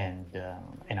 and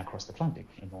across the Atlantic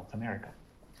in North America.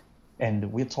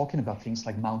 And we're talking about things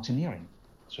like mountaineering.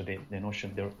 So the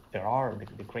notion, there are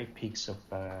the great peaks of,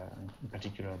 in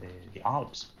particular, the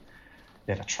Alps,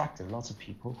 that attracted lots of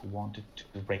people who wanted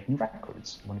to break new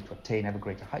records, wanted to attain ever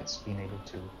greater heights, being able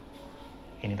to,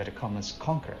 in inverted commas,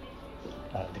 conquer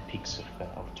the peaks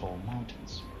of tall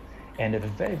mountains. And at the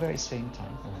very, very same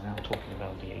time, we're now talking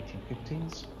about the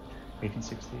 1850s,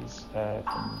 1860s,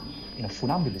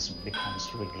 funambulism becomes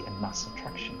really a mass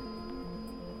attraction.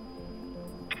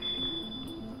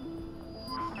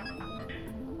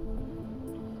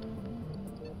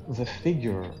 The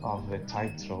figure of the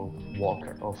tightrope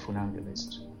walker or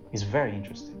funambulist is very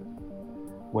interesting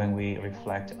when we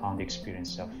reflect on the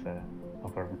experience of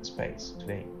urban space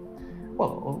today.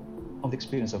 Well, on the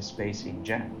experience of space in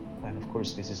general. And of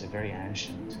course, this is a very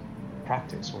ancient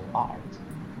practice or art.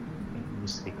 It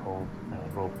used to be called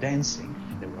rope dancing.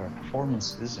 And there were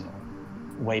performances,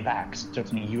 way back,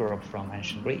 certainly in Europe from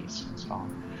ancient Greece and so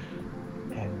on.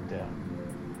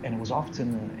 And it was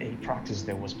often a practice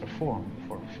that was performed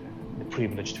for the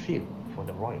privileged few, for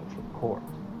the royal, for the court,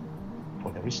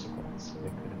 for the aristocrats. They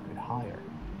could hire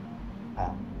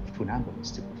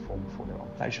funambulists to perform for their own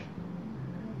pleasure.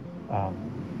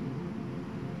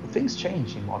 Things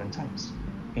change in modern times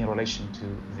in relation to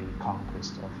the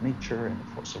conquest of nature and the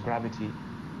force of gravity.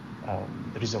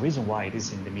 There is a reason why it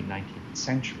is in the mid-19th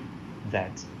century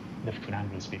that the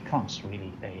funambulist becomes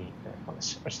really a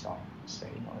superstar, say,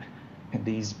 and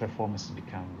these performances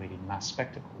become really mass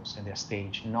spectacles, and they're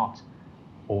staged not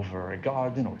over a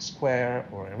garden or a square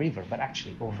or a river, but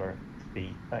actually over the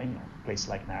place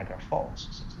like Niagara Falls,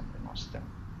 so some of the most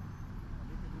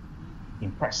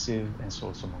impressive and so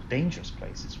also most dangerous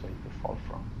places where you could fall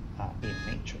from in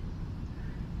nature.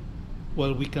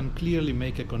 Well, we can clearly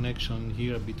make a connection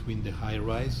here between the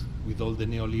high-rise, with all the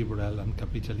neoliberal and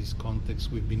capitalist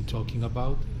context we've been talking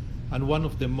about, and one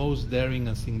of the most daring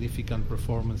and significant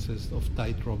performances of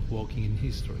tightrope walking in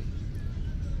history.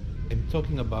 I'm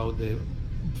talking about the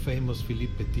famous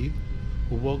Philippe Petit,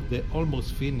 who walked the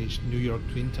almost finished New York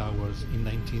Twin Towers in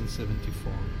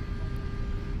 1974.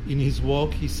 In his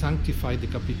walk, he sanctified the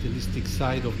capitalistic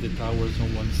side of the towers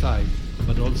on one side,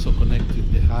 but also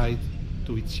connected the height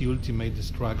to its ultimate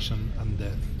destruction and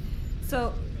death.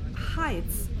 So,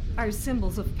 heights are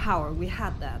symbols of power, we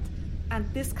had that.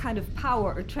 And this kind of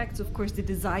power attracts, of course, the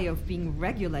desire of being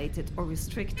regulated or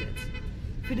restricted.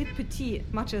 Philippe Petit,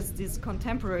 much as these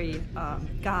contemporary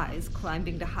guys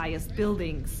climbing the highest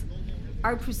buildings,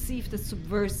 are perceived as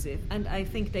subversive, and I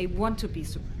think they want to be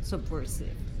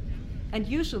subversive. And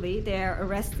usually they are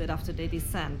arrested after they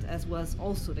descend, as was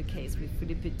also the case with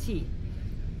Philippe Petit.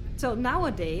 So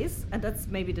nowadays, and that's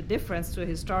maybe the difference to a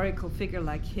historical figure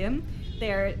like him,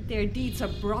 their deeds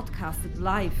are broadcasted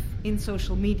live in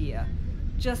social media,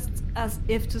 just as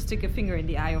if to stick a finger in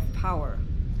the eye of power.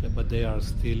 Yeah, but they are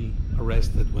still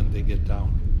arrested when they get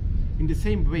down. In the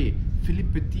same way,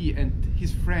 Philippe Petit and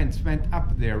his friends went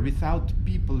up there without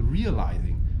people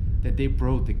realizing that they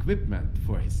brought equipment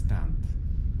for his stunt.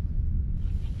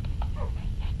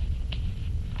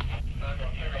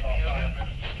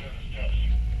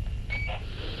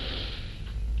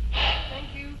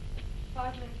 Thank you.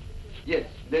 5 minutes. Yes,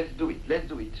 let's do it.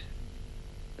 Let's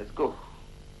Let's go.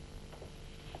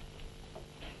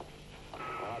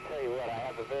 I'll tell you what, I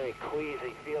have a very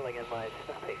queasy feeling in my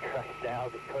stomach right now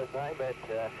because I'm at,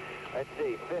 let's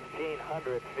see,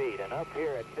 1,500 feet. And up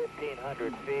here at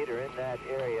 1,500 feet, or in that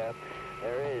area,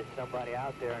 there is somebody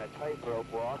out there in a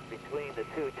tightrope walk between the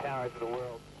two towers of the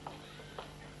world.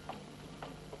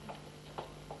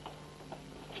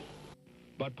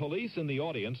 But police in the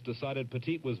audience decided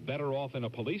Petit was better off in a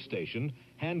police station,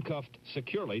 handcuffed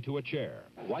securely to a chair.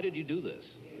 Why did you do this?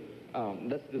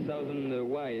 That's the thousand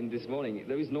why in this morning.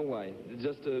 There is no why.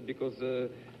 Just because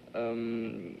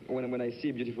when I see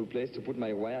a beautiful place to put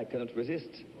my wire, I cannot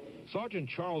resist. Sergeant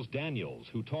Charles Daniels,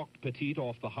 who talked Petit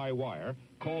off the high wire,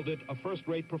 called it a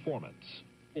first-rate performance.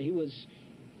 He was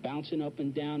bouncing up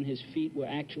and down. His feet were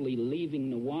actually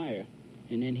leaving the wire,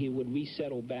 and then he would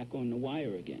resettle back on the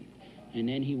wire again. And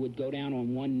then he would go down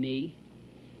on one knee,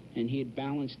 and he'd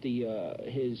balance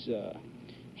his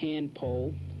hand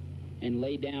pole and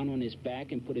lay down on his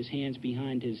back and put his hands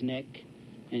behind his neck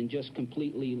and just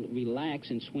completely relax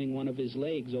and swing one of his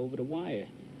legs over the wire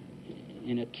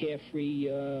in a carefree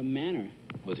manner.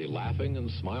 Was he laughing and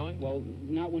smiling? Well,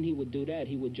 not when he would do that.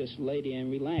 He would just lay there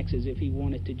and relax as if he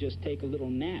wanted to just take a little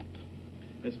nap.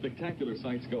 As spectacular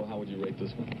sights go, how would you rate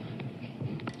this one?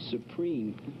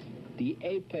 Supreme. The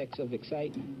apex of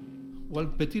excitement. Well,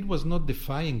 Petit was not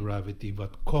defying gravity,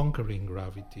 but conquering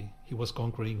gravity. He was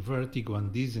conquering vertigo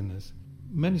and dizziness.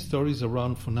 Many stories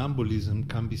around funambulism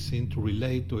can be seen to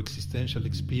relate to existential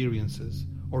experiences,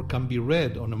 or can be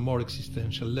read on a more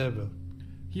existential level.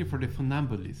 Here for the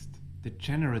funambulist, the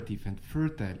generative and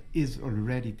fertile is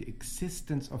already the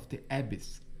existence of the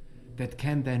abyss that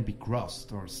can then be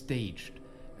crossed or staged,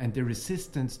 and the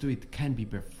resistance to it can be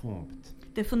performed.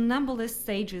 The funambulist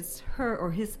stages her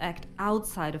or his act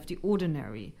outside of the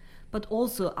ordinary, but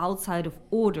also outside of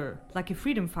order, like a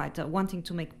freedom fighter wanting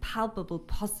to make palpable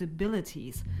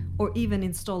possibilities or even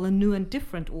install a new and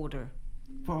different order.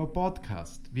 For our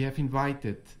podcast, we have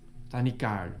invited Danny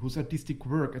Gall, whose artistic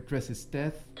work addresses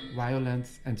death,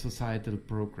 violence, and societal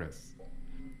progress.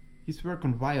 His work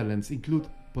on violence includes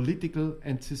political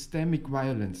and systemic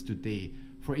violence today,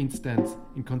 for instance,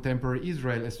 in contemporary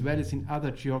Israel as well as in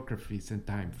other geographies and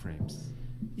time frames.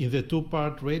 In the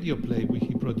two-part radio play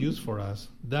he produced for us,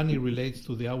 Danny relates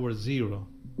to the hour zero,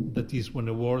 that is when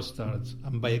a war starts,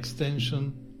 and by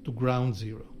extension to ground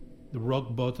zero, the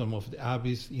rock bottom of the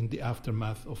abyss in the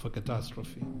aftermath of a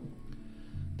catastrophe.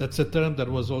 That's a term that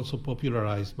was also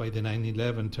popularized by the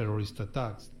 9/11 terrorist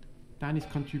attacks. Danny's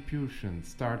contribution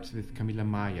starts with Camila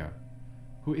Maya,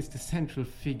 who is the central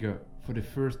figure for the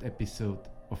first episode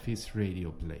of his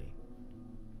radio play.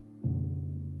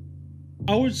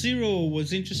 Hour Zero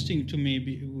was interesting to me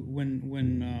when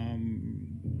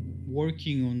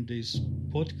working on this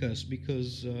podcast,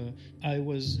 because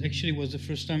was the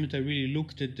first time that I really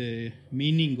looked at the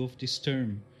meaning of this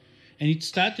term. And it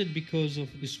started because of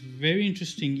this very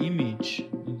interesting image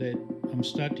that I'm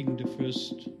starting the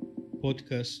first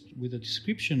podcast with a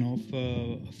description of,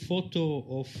 a photo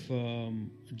of a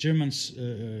German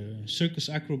circus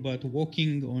acrobat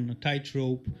walking on a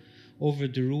tightrope over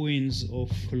the ruins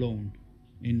of Cologne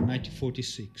in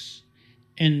 1946.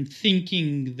 And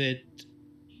thinking that,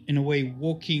 in a way,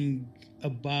 walking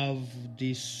above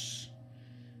this,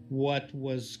 what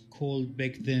was called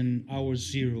back then Hour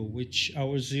Zero, which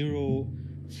Hour Zero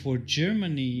for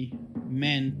Germany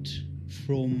meant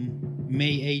from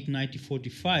May 8,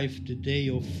 1945, the day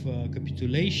of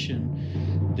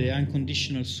capitulation, the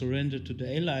unconditional surrender to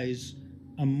the Allies,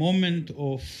 a moment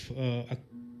of a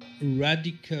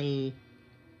radical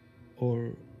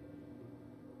or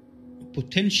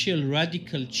potential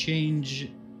radical change,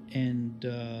 and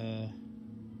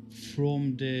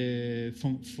from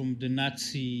the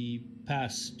Nazi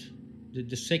past,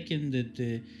 the second that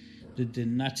the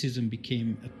Nazism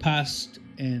became a past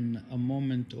and a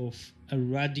moment of a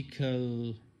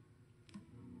radical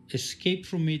escape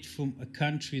from it, from a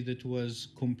country that was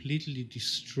completely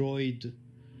destroyed.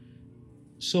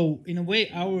 So in a way,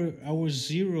 our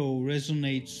zero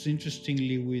resonates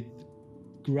interestingly with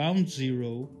ground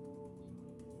zero.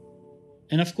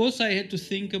 And of course, I had to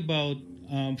think about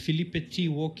Philippe Petit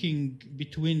walking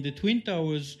between the Twin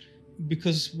Towers,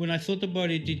 because when I thought about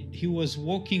it, he was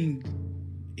walking.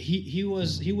 He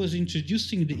was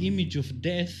introducing the image of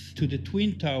death to the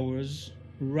Twin Towers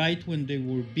right when they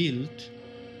were built,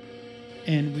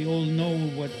 and we all know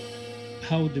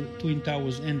how the Twin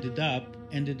Towers ended up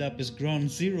as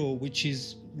ground zero, which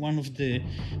is one of the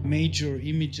major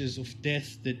images of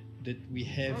death that we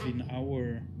have in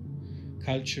our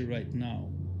culture right now.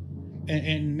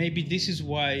 And maybe this is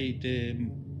why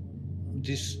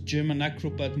this German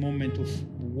acrobat moment of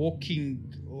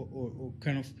walking or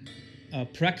kind of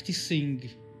practicing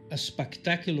a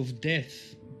spectacle of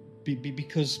death,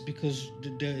 because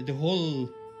the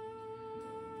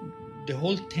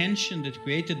whole tension that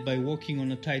created by walking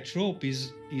on a tightrope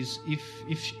is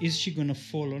she gonna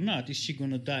fall or not? Is she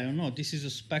gonna die or not? This is a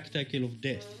spectacle of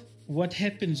death. What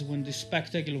happens when the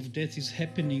spectacle of death is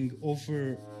happening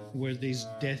over where there's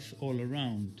death all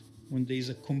around? When there's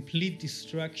a complete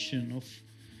destruction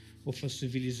of a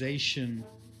civilization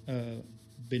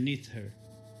beneath her.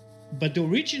 But the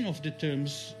origin of the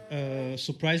terms,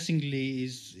 surprisingly,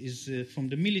 is from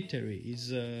the military.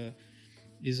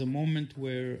 Is a moment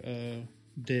where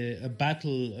a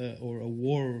battle or a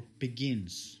war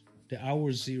begins, the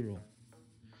hour zero,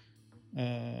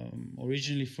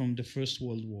 originally from the First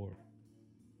World War.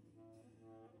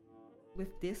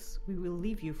 With this, we will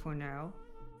leave you for now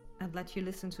and let you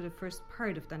listen to the first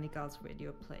part of Danny Gall's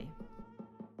radio play.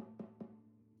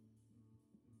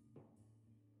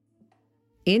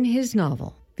 In his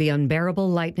novel, The Unbearable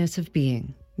Lightness of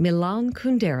Being, Milan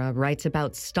Kundera writes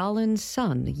about Stalin's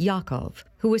son, Yakov,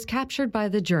 who was captured by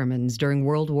the Germans during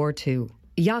World War II.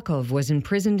 Yakov was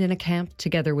imprisoned in a camp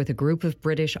together with a group of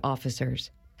British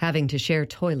officers, having to share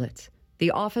toilets.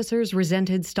 The officers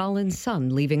resented Stalin's son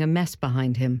leaving a mess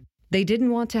behind him. They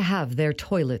didn't want to have their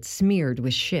toilets smeared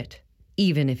with shit,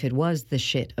 even if it was the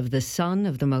shit of the son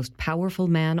of the most powerful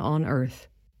man on earth.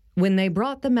 When they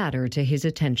brought the matter to his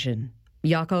attention,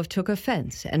 Yakov took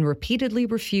offense and repeatedly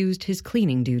refused his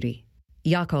cleaning duty.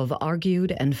 Yakov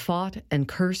argued and fought and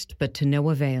cursed, but to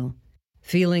no avail.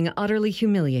 Feeling utterly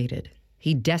humiliated,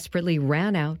 he desperately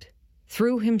ran out,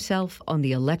 threw himself on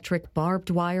the electric barbed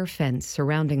wire fence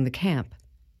surrounding the camp,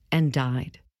 and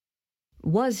died.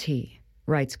 Was he,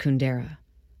 writes Kundera,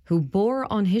 who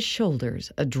bore on his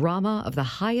shoulders a drama of the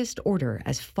highest order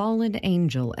as fallen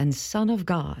angel and son of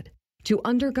God, to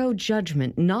undergo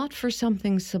judgment not for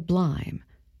something sublime,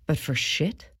 but for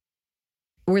shit?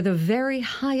 Were the very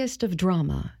highest of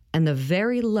drama and the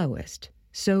very lowest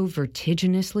so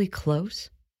vertiginously close?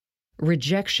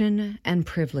 Rejection and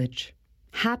privilege,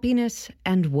 happiness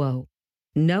and woe.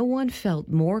 No one felt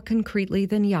more concretely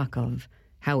than Yakov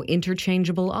how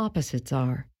interchangeable opposites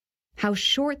are, how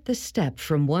short the step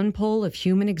from one pole of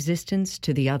human existence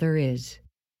to the other is.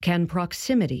 Can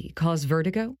proximity cause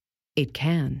vertigo? It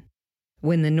can.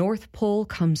 When the North Pole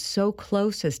comes so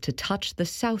close as to touch the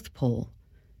South Pole,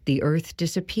 the Earth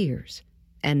disappears,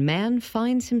 and man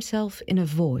finds himself in a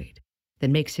void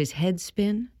that makes his head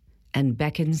spin and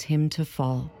beckons him to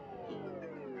fall.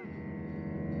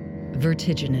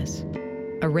 Vertiginous,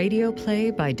 a radio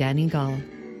play by Danny Gall.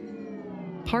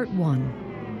 Part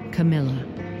 1, Camilla.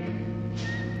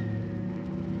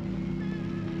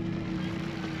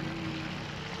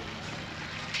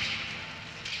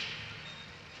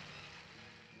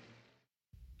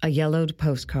 A yellowed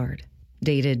postcard,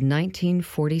 dated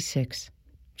 1946,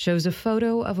 shows a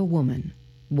photo of a woman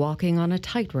walking on a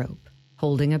tightrope,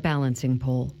 holding a balancing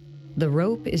pole. The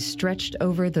rope is stretched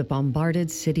over the bombarded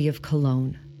city of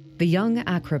Cologne. The young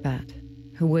acrobat,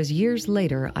 who was years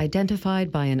later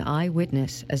identified by an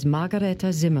eyewitness as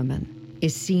Margareta Zimmermann,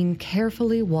 is seen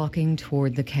carefully walking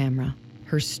toward the camera.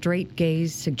 Her straight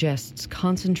gaze suggests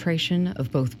concentration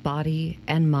of both body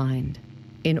and mind.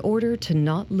 In order to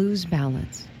not lose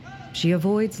balance, she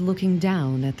avoids looking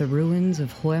down at the ruins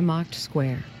of Heumarkt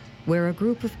Square, where a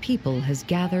group of people has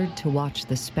gathered to watch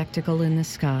the spectacle in the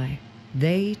sky.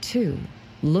 They, too,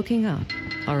 looking up,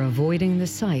 are avoiding the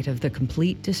sight of the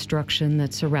complete destruction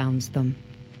that surrounds them.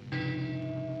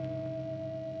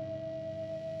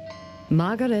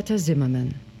 Margareta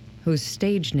Zimmermann, whose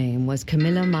stage name was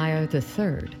Camilla Meyer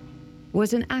III,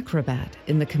 was an acrobat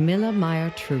in the Camilla Meyer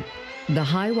Troupe, the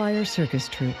high-wire circus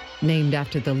troupe, named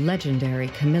after the legendary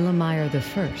Camilla Meyer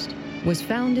I, was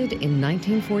founded in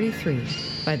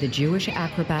 1943 by the Jewish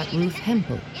acrobat Ruth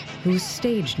Hempel, whose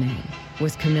stage name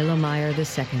was Camilla Meyer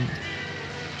II.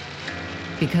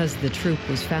 Because the troupe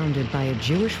was founded by a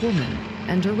Jewish woman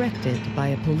and directed by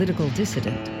a political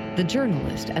dissident, the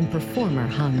journalist and performer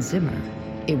Hans Zimmer,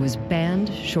 it was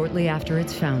banned shortly after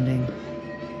its founding.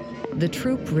 The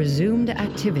troupe resumed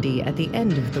activity at the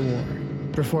end of the war,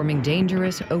 performing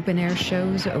dangerous open-air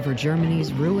shows over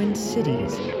Germany's ruined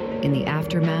cities in the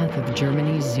aftermath of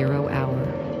Germany's Zero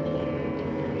Hour.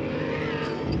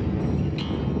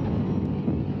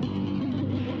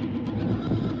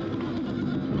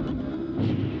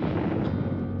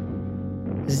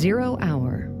 Zero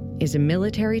Hour is a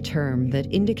military term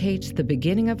that indicates the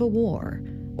beginning of a war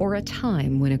or a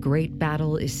time when a great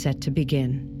battle is set to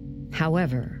begin.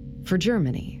 However, for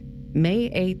Germany,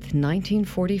 May 8,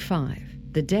 1945,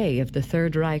 the day of the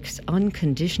Third Reich's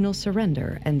unconditional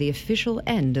surrender and the official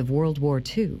end of World War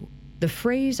II, the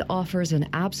phrase offers an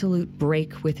absolute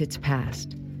break with its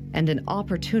past and an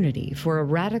opportunity for a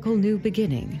radical new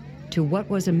beginning to what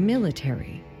was a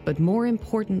military, but more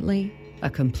importantly, a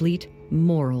complete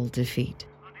moral defeat.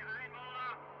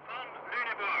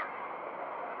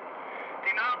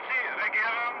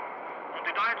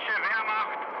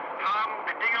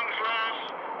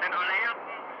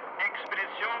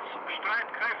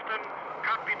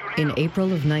 In April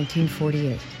of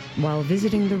 1948, while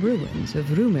visiting the ruins of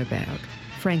Römerberg,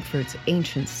 Frankfurt's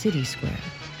ancient city square,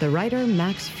 the writer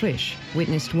Max Frisch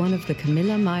witnessed one of the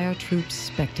Camilla Meyer troupe's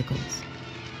spectacles.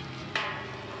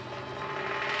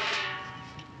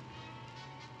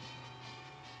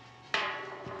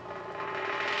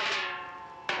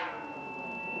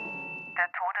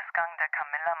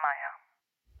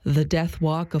 The Death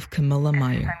Walk of Camilla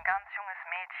Meyer.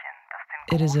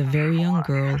 It is a very young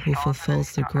girl who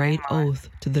fulfills the great oath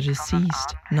to the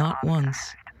deceased not once,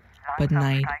 but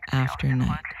night after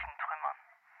night.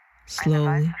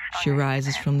 Slowly, she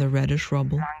rises from the reddish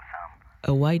rubble,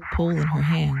 a white pole in her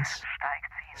hands.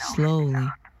 Slowly,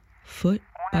 foot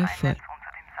by foot,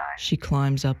 she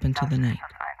climbs up into the night.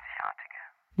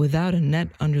 Without a net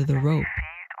under the rope,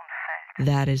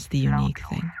 that is the unique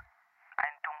thing.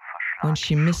 When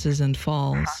she misses and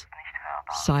falls,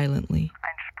 silently,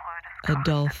 a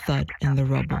dull thud in the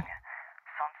rubble,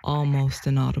 almost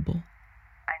inaudible.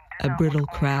 A brittle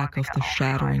crack of the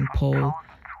shattering pole,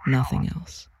 nothing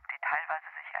else.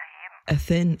 A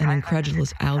thin and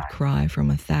incredulous outcry from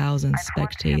 1,000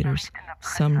 spectators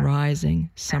some rising,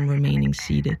 some remaining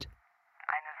seated.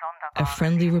 A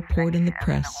friendly report in the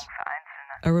press,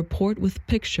 a report with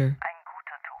picture,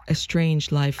 a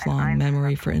strange lifelong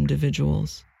memory for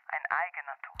individuals,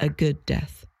 a good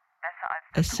death,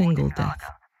 a single death,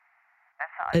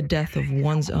 a death of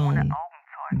one's own,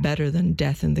 better than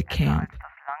death in the camp,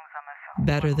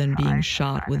 better than being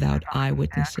shot without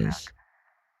eyewitnesses,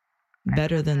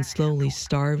 better than slowly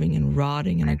starving and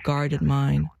rotting in a guarded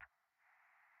mine.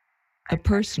 A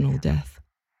personal death,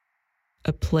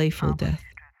 a playful death,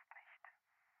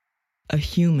 a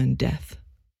human death.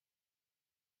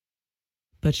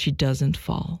 But she doesn't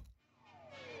fall.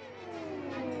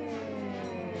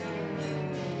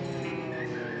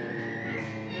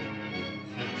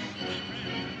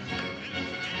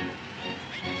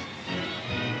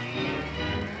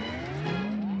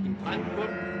 In Frankfurt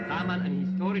sah man an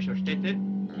historischer Stätte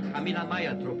die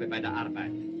Camilla-Meyer-Truppe bei der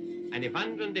Arbeit. Eine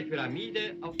wandelnde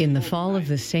Pyramide auf In the fall of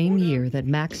the same year that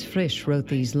Max Frisch wrote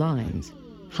these lines,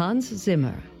 Hans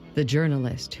Zimmer, the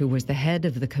journalist who was the head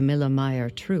of the Camilla Meyer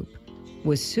troupe,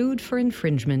 was sued for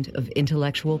infringement of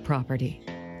intellectual property.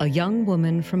 A young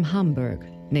woman from Hamburg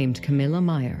named Camilla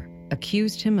Meyer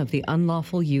accused him of the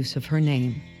unlawful use of her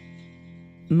name.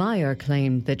 Meyer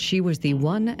claimed that she was the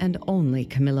one and only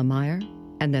Camilla Meyer,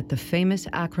 and that the famous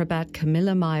acrobat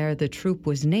Camilla Meyer the troupe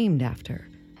was named after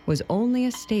was only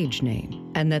a stage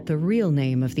name, and that the real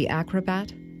name of the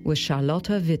acrobat was Charlotte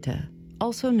Witte,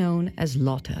 also known as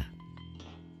Lotte.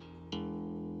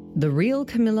 The real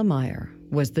Camilla Meyer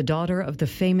was the daughter of the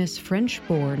famous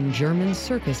French-born German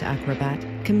circus acrobat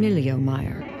Camillo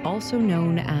Meyer, also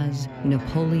known as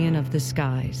Napoleon of the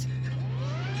Skies.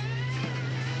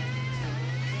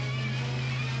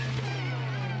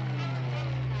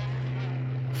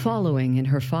 Following in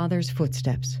her father's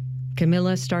footsteps,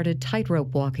 Camilla started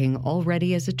tightrope walking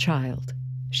already as a child.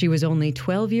 She was only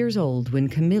 12 years old when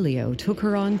Camillo took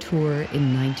her on tour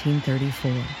in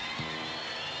 1934.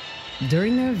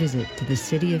 During their visit to the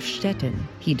city of Stettin,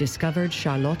 he discovered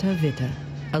Charlotte Witte,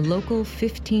 a local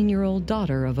 15-year-old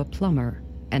daughter of a plumber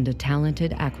and a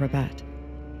talented acrobat.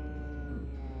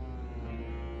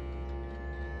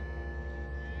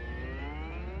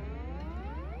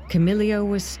 Camillo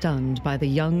was stunned by the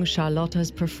young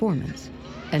Charlotte's performance,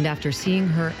 and after seeing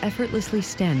her effortlessly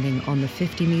standing on the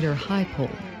 50-meter high pole,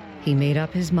 he made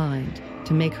up his mind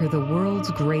to make her the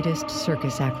world's greatest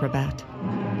circus acrobat.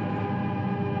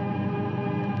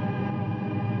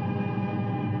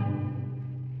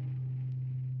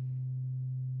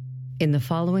 In the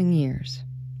following years,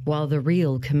 while the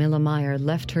real Camilla Meyer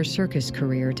left her circus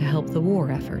career to help the war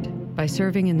effort by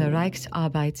serving in the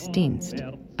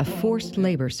Reichsarbeitsdienst, a forced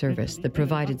labor service that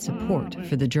provided support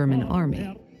for the German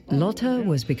army, Lotte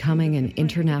was becoming an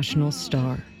international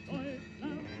star.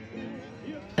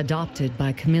 Adopted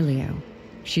by Camillo,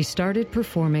 she started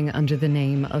performing under the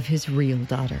name of his real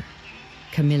daughter,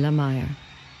 Camilla Meyer.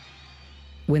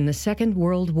 When the Second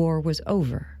World War was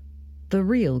over, the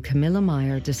real Camilla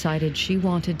Meyer decided she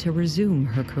wanted to resume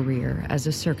her career as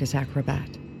a circus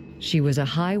acrobat. She was a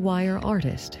high-wire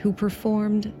artist who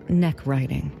performed neck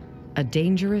riding, a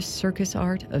dangerous circus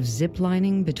art of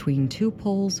ziplining between two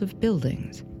poles of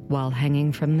buildings while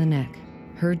hanging from the neck.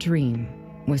 Her dream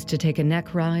was to take a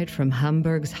neck ride from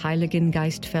Hamburg's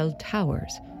Heiligengeistfeld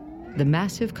Towers, the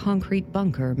massive concrete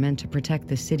bunker meant to protect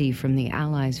the city from the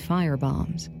Allies'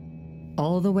 firebombs,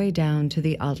 all the way down to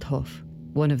the Althof,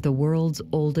 one of the world's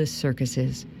oldest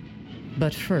circuses.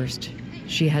 But first,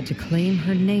 she had to claim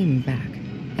her name back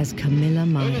as Camilla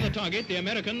Meyer. Over the target, the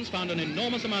Americans found an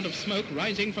enormous amount of smoke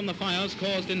rising from the fires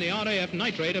caused in the RAF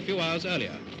nitrate a few hours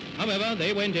earlier. However,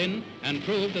 they went in and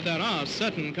proved that there are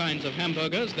certain kinds of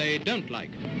hamburgers they don't like.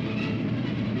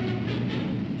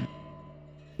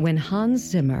 When Hans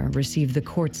Zimmer received the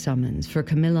court summons for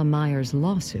Camilla Meyer's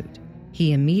lawsuit,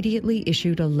 he immediately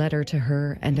issued a letter to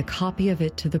her and a copy of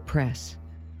it to the press.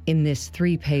 In this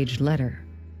 3-page letter,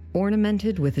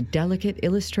 ornamented with a delicate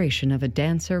illustration of a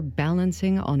dancer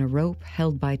balancing on a rope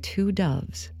held by 2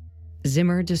 doves,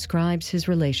 Zimmer describes his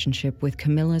relationship with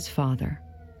Camilla's father,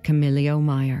 Camillo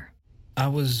Meyer. I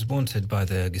was wanted by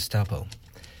the Gestapo.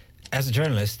 As a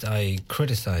journalist, I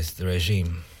criticized the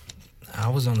regime. I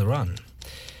was on the run.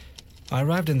 I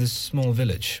arrived in this small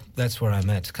village. That's where I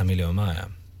met Camillo Meyer.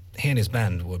 He and his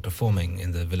band were performing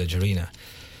in the village arena.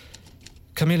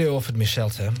 Camillo offered me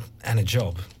shelter and a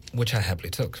job, which I happily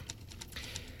took.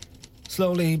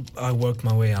 Slowly, I worked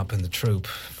my way up in the troupe,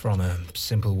 from a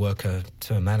simple worker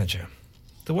to a manager.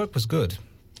 The work was good,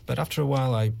 but after a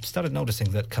while I started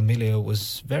noticing that Camillo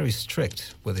was very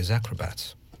strict with his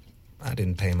acrobats. I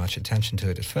didn't pay much attention to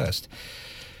it at first.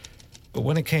 But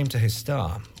when it came to his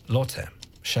star, Lotte,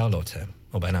 Charlotte,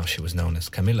 or by now she was known as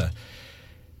Camilla,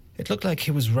 it looked like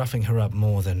he was roughing her up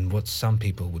more than what some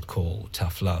people would call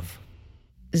tough love.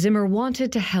 Zimmer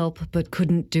wanted to help but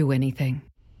couldn't do anything.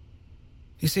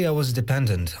 You see, I was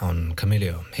dependent on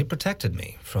Camillo. He protected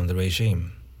me from the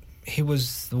regime. He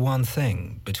was the one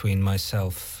thing between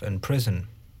myself and prison,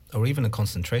 or even a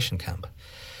concentration camp.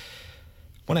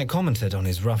 When I commented on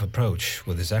his rough approach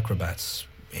with his acrobats,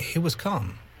 he was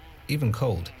calm, even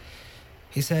cold.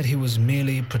 He said he was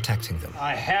merely protecting them.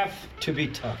 I have to be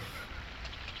tough.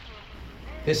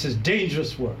 This is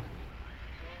dangerous work.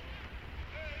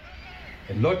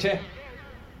 And Lotte,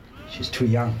 she's too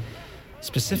young.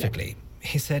 Specifically,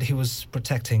 he said he was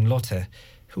protecting Lotte,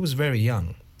 who was very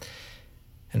young,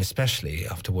 and especially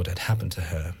after what had happened to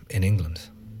her in England.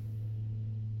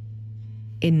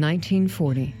 In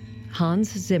 1940, Hans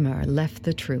Zimmer left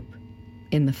the troupe.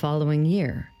 In the following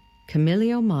year,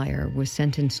 Camillo Meyer was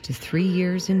sentenced to 3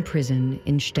 years in prison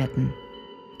in Stettin.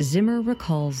 Zimmer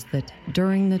recalls that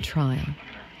during the trial,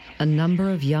 a number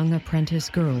of young apprentice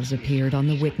girls appeared on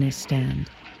the witness stand.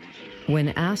 When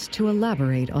asked to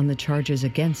elaborate on the charges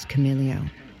against Camillo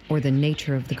or the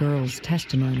nature of the girls'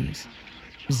 testimonies,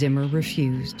 Zimmer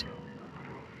refused.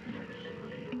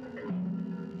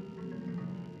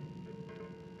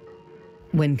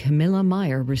 When Camilla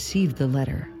Meyer received the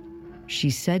letter, she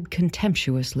said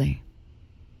contemptuously,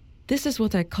 "This is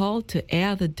what I call to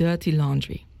air the dirty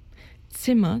laundry.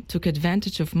 Zimmer took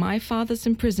advantage of my father's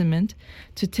imprisonment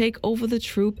to take over the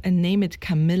troupe and name it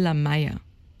Camilla Meyer.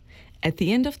 At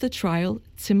the end of the trial,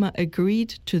 Zimmer agreed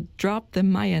to drop the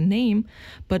Meyer name,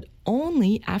 but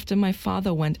only after my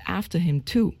father went after him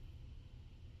too."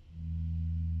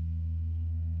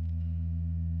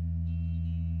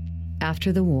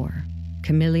 After the war,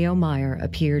 Camillo Meyer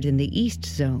appeared in the East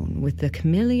Zone with the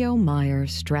Camillo Meyer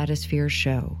Stratosphere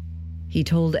Show. He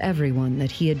told everyone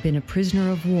that he had been a prisoner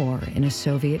of war in a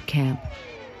Soviet camp.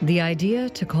 The idea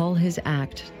to call his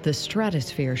act the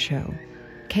Stratosphere Show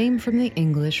came from the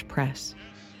English press.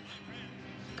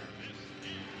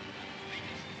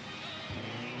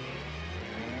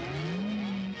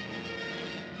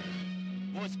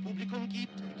 Wo es Publikum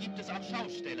gibt, gibt es auch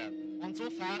Schausteller. Und so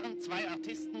fahren 2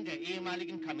 Artisten der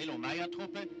ehemaligen Camillo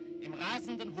Meyer-Truppe im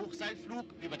rasenden Hochseilflug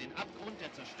über den Abgrund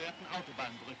der zerstörten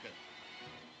Autobahnbrücke.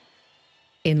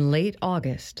 In late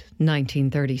August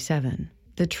 1937,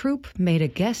 the troupe made a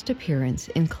guest appearance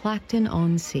in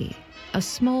Clacton-on-Sea, a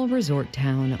small resort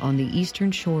town on the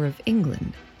eastern shore of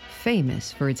England,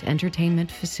 famous for its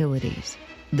entertainment facilities.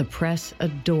 The press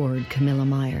adored Camilla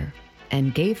Meyer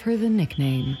and gave her the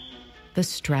nickname, the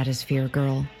Stratosphere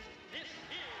Girl.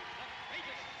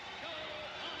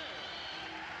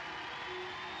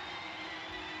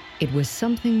 It was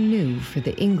something new for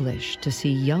the English to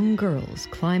see young girls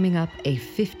climbing up a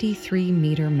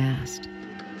 53-meter mast.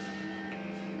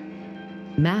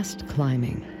 Mast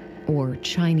climbing, or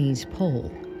Chinese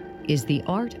pole, is the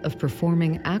art of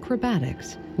performing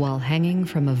acrobatics while hanging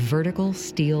from a vertical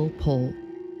steel pole.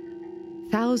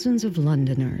 Thousands of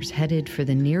Londoners headed for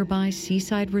the nearby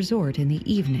seaside resort in the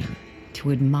evening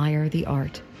to admire the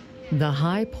art. The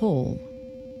high pole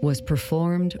was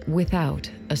performed without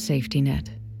a safety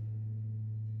net.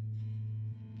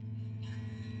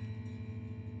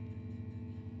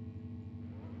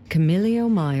 Camillo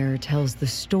Meyer tells the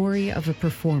story of a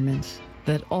performance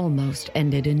that almost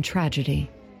ended in tragedy.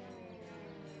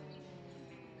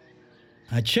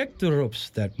 I checked the ropes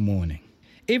that morning.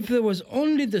 If there was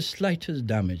only the slightest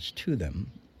damage to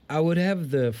them, I would have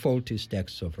the faulty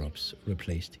stacks of ropes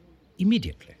replaced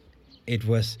immediately. It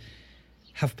was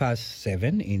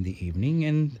 7:30 in the evening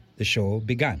and the show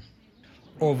began.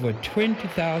 Over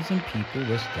 20,000 people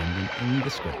were standing in the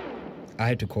square. I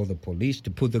had to call the police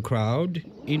to put the crowd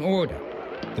in order.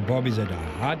 The bobbies had a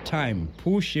hard time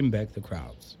pushing back the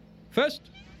crowds.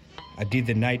 First, I did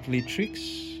the nightly tricks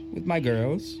with my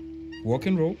girls,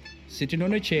 walking rope, sitting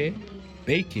on a chair,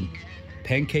 baking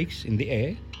pancakes in the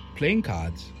air, playing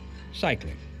cards,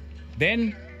 cycling.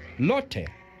 Then Lotte,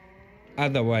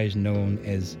 otherwise known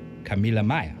as Camilla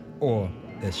Meyer, or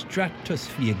the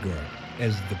Stratosphere Girl,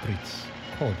 as the Brits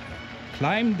called her,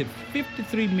 climbed the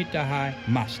 53-meter-high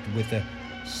mast with a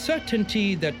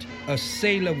certainty that a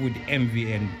sailor would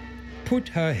envy and put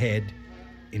her head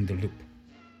in the loop.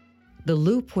 The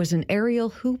loop was an aerial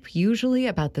hoop usually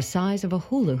about the size of a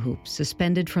hula hoop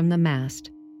suspended from the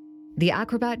mast. The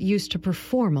acrobat used to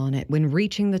perform on it when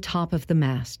reaching the top of the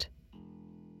mast.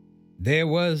 There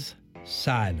was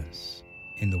silence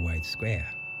in the white square.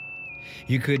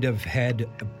 You could have had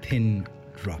a pin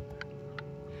drop.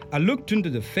 I looked into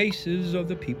the faces of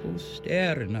the people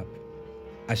staring up.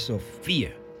 I saw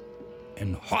fear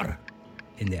and horror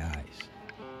in their eyes.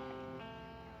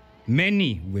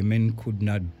 Many women could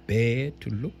not bear to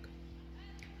look.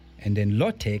 And then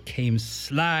Lotte came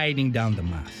sliding down the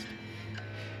mast.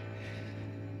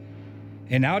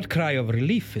 An outcry of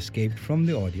relief escaped from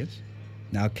the audience.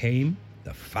 Now came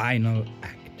the final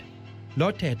act.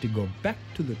 Lotte had to go back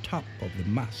to the top of the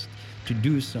mast to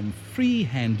do some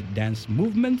freehand dance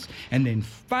movements and then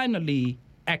finally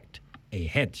act a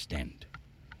headstand.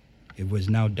 It was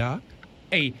now dark.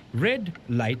 A red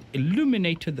light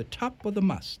illuminated the top of the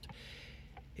mast.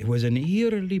 It was an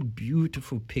eerily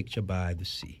beautiful picture by the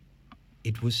sea.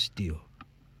 It was still.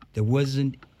 There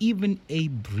wasn't even a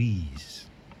breeze.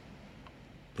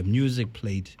 The music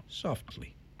played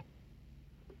softly.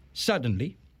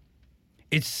 Suddenly,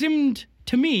 it seemed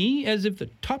to me as if the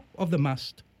top of the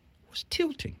mast was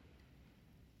tilting.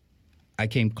 I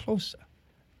came closer.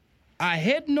 I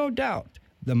had no doubt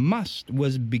the mast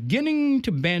was beginning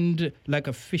to bend like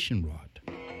a fishing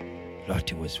rod.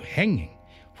 Lotte was hanging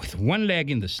with one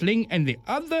leg in the sling and the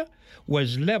other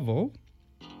was level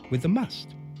with the mast.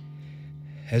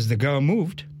 As the girl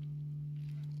moved,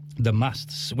 the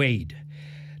mast swayed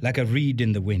like a reed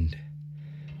in the wind.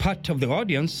 Part of the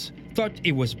audience thought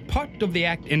it was part of the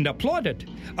act and applauded.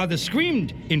 Others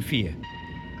screamed in fear.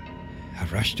 I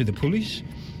rushed to the police.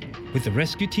 With the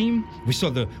rescue team, we saw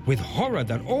with horror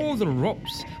that all the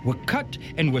ropes were cut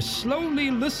and were slowly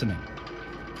loosening.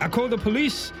 I called the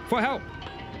police for help.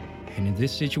 And in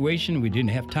this situation, we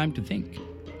didn't have time to think.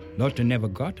 Lotte never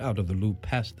got out of the loop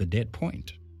past the dead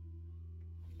point.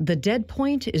 The dead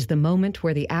point is the moment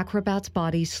where the acrobat's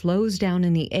body slows down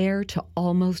in the air to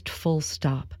almost full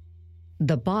stop.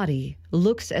 The body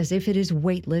looks as if it is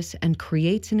weightless and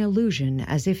creates an illusion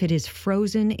as if it is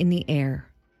frozen in the air.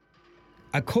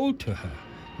 I called to her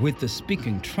with the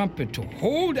speaking trumpet to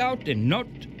hold out and not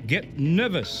get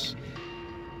nervous.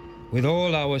 With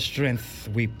all our strength,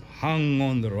 we hung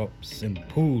on the ropes and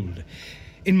pulled.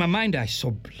 In my mind, I saw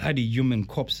bloody human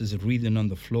corpses writhing on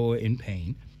the floor in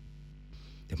pain.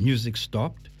 The music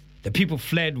stopped. The people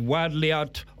fled wildly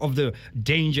out of the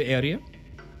danger area.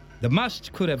 The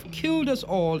mast could have killed us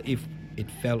all if it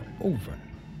fell over.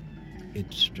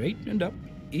 It straightened up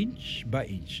inch by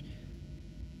inch.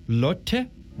 Lotte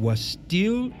was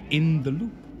still in the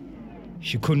loop.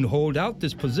 She couldn't hold out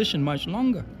this position much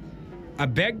longer. I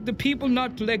begged the people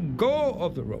not to let go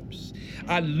of the ropes.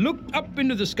 I looked up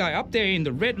into the sky. Up there in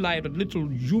the red light, a little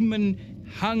human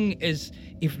hung as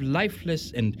if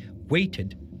lifeless and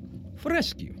waited for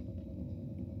rescue.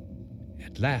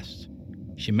 At last,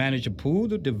 she managed to pull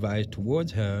the device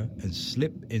towards her and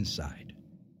slip inside.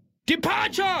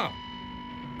 "Departure!"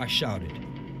 I shouted.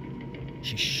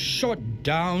 She shot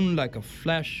down like a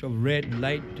flash of red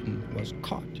light and was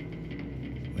caught.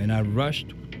 When I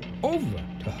rushed over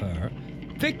to her,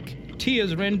 thick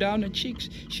tears ran down her cheeks.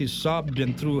 She sobbed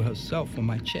and threw herself on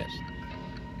my chest.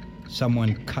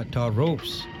 Someone cut our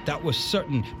ropes, that was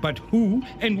certain, but who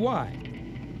and why?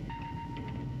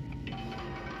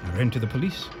 I ran to the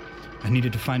police. I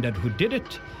needed to find out who did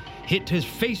it. Hit his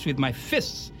face with my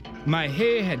fists. My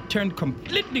hair had turned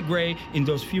completely gray in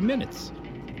those few minutes.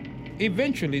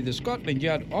 Eventually, the Scotland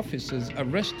Yard officers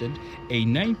arrested a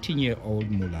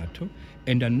 19-year-old mulatto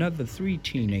and another 3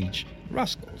 teenage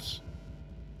rascals.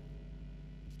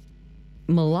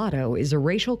 Mulatto is a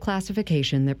racial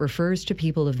classification that refers to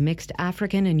people of mixed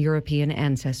African and European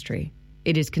ancestry.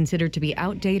 It is considered to be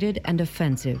outdated and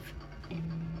offensive.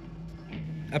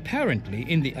 Apparently,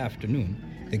 in the afternoon,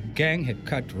 the gang had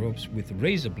cut ropes with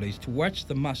razor blades to watch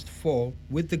the mast fall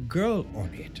with the girl on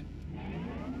it.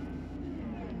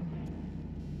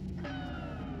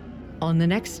 On the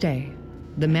next day,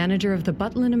 the manager of the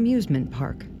Butlin Amusement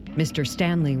Park, Mr.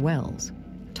 Stanley Wells,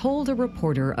 told a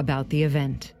reporter about the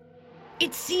event.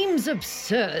 It seems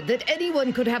absurd that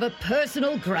anyone could have a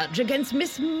personal grudge against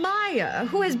Miss Meyer,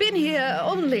 who has been here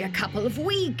only a couple of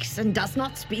weeks and does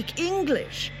not speak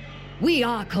English. We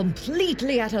are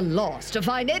completely at a loss to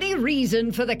find any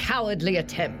reason for the cowardly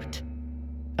attempt.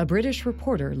 A British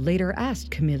reporter later asked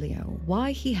Camilio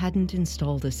why he hadn't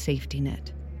installed a safety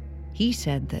net. He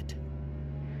said that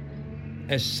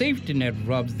a safety net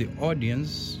robs the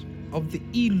audience of the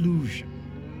illusion.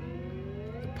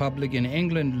 The public in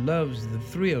England loves the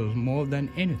thrill more than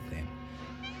anything.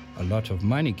 A lot of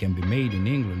money can be made in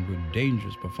England with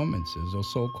dangerous performances or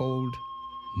so-called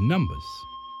numbers.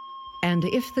 And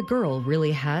if the girl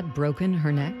really had broken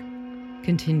her neck,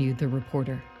 continued the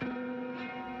reporter,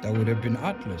 that would have been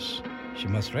artless. She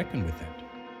must reckon with that,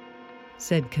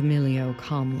 said Camilio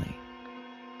calmly.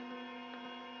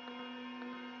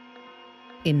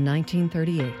 In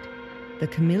 1938, the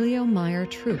Camilio Meyer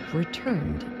troupe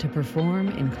returned to perform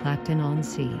in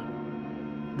Clacton-on-Sea.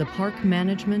 The park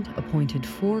management appointed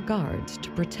 4 guards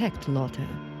to protect Lotte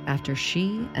after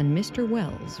she and Mr.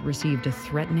 Wells received a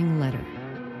threatening letter.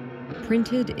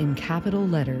 Printed in capital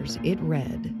letters, it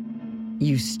read,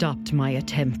 "You stopped my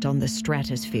attempt on the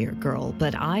stratosphere, girl,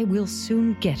 but I will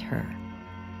soon get her."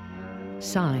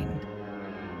 Signed,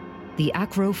 the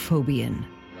Acrophobian.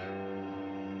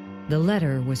 The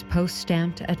letter was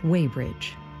post-stamped at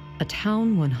Weybridge, a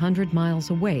town 100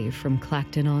 miles away from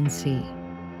Clacton-on-Sea.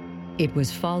 It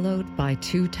was followed by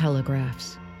 2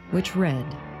 telegraphs, which read,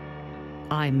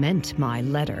 "I meant my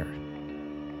letter."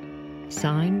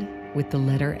 Signed with the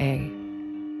letter A.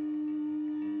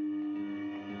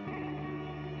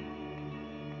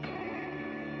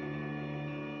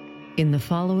 In the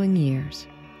following years,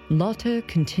 Lotte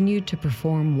continued to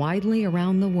perform widely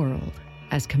around the world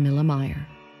as Camilla Meyer.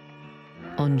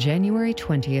 On January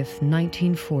 20th,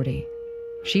 1940,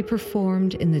 she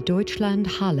performed in the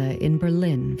Deutschlandhalle in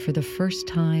Berlin for the first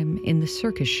time in the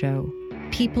circus show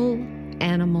People,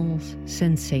 Animals,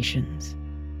 Sensations.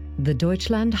 The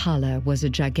Deutschlandhalle was a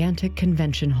gigantic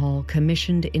convention hall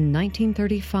commissioned in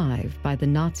 1935 by the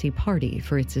Nazi Party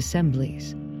for its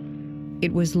assemblies.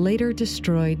 It was later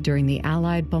destroyed during the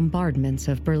Allied bombardments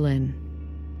of Berlin.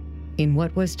 In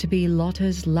what was to be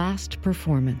Lotte's last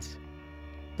performance,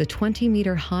 the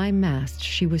 20-meter-high mast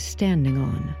she was standing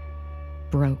on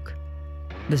broke.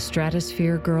 The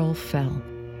Stratosphere Girl fell.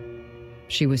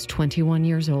 She was 21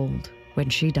 years old when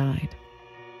she died.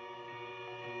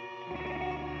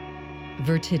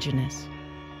 Vertiginous.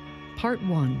 Part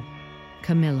 1,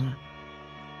 Camilla.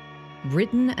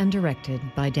 Written and directed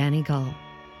by Danny Gall.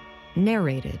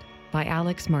 Narrated by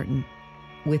Alex Martin,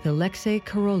 with Alexei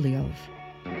Korolyov,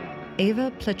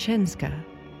 Eva Plechenska,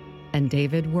 and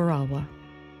David Warawa.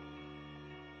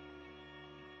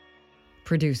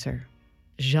 Producer,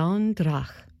 Jean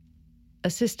Drach.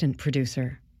 Assistant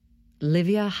producer,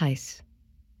 Livia Heiss.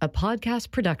 A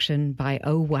podcast production by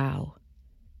Oh Wow.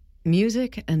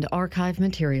 Music and archive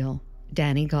material,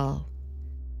 Danny Gall.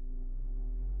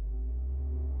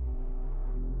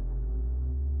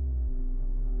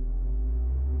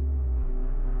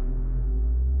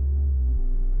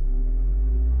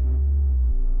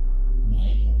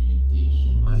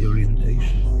 My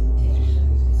orientation.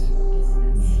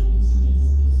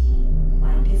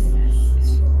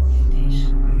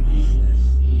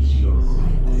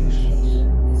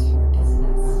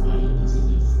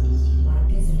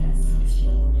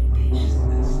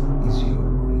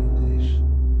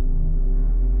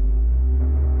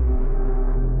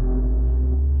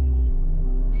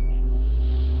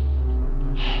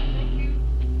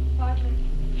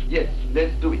 Yes,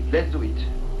 let's do it. Let's do it.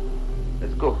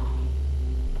 Let's go.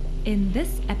 In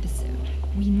this episode,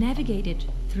 we navigated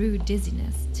through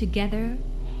dizziness together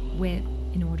with,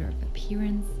 in order of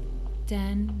appearance,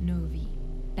 Dan Novi,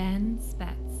 Ben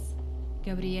Spatz,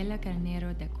 Gabriela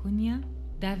Carnero da Cunha,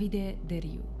 Davide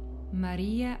Deriu,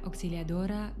 Maria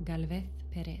Auxiliadora Galvez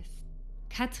Perez,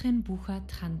 Katrin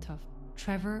Bucher-Tranthoff,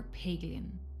 Trevor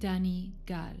Paglian, Danny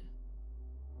Gall.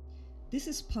 This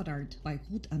is pod art by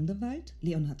Ruth Anderwald,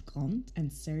 Leonhard Grond,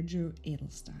 and Sergio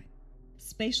Edelstein.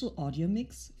 Spatial audio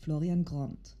mix, Florian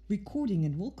Grond. Recording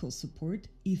and vocal support,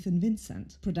 Ethan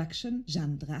Vincent. Production,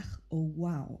 Jean Drach, Oh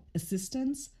Wow.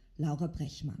 Assistance, Laura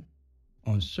Brechmann.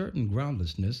 On certain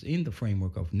groundlessness in the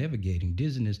framework of navigating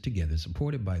dizziness together,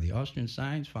 supported by the Austrian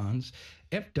Science Fund's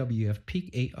FWF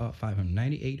Peak AR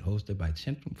 598, hosted by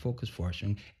Zentrum Focus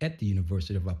Forschung at the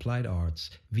University of Applied Arts,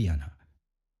 Vienna.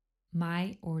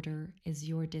 My order is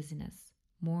your dizziness.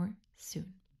 More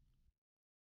soon.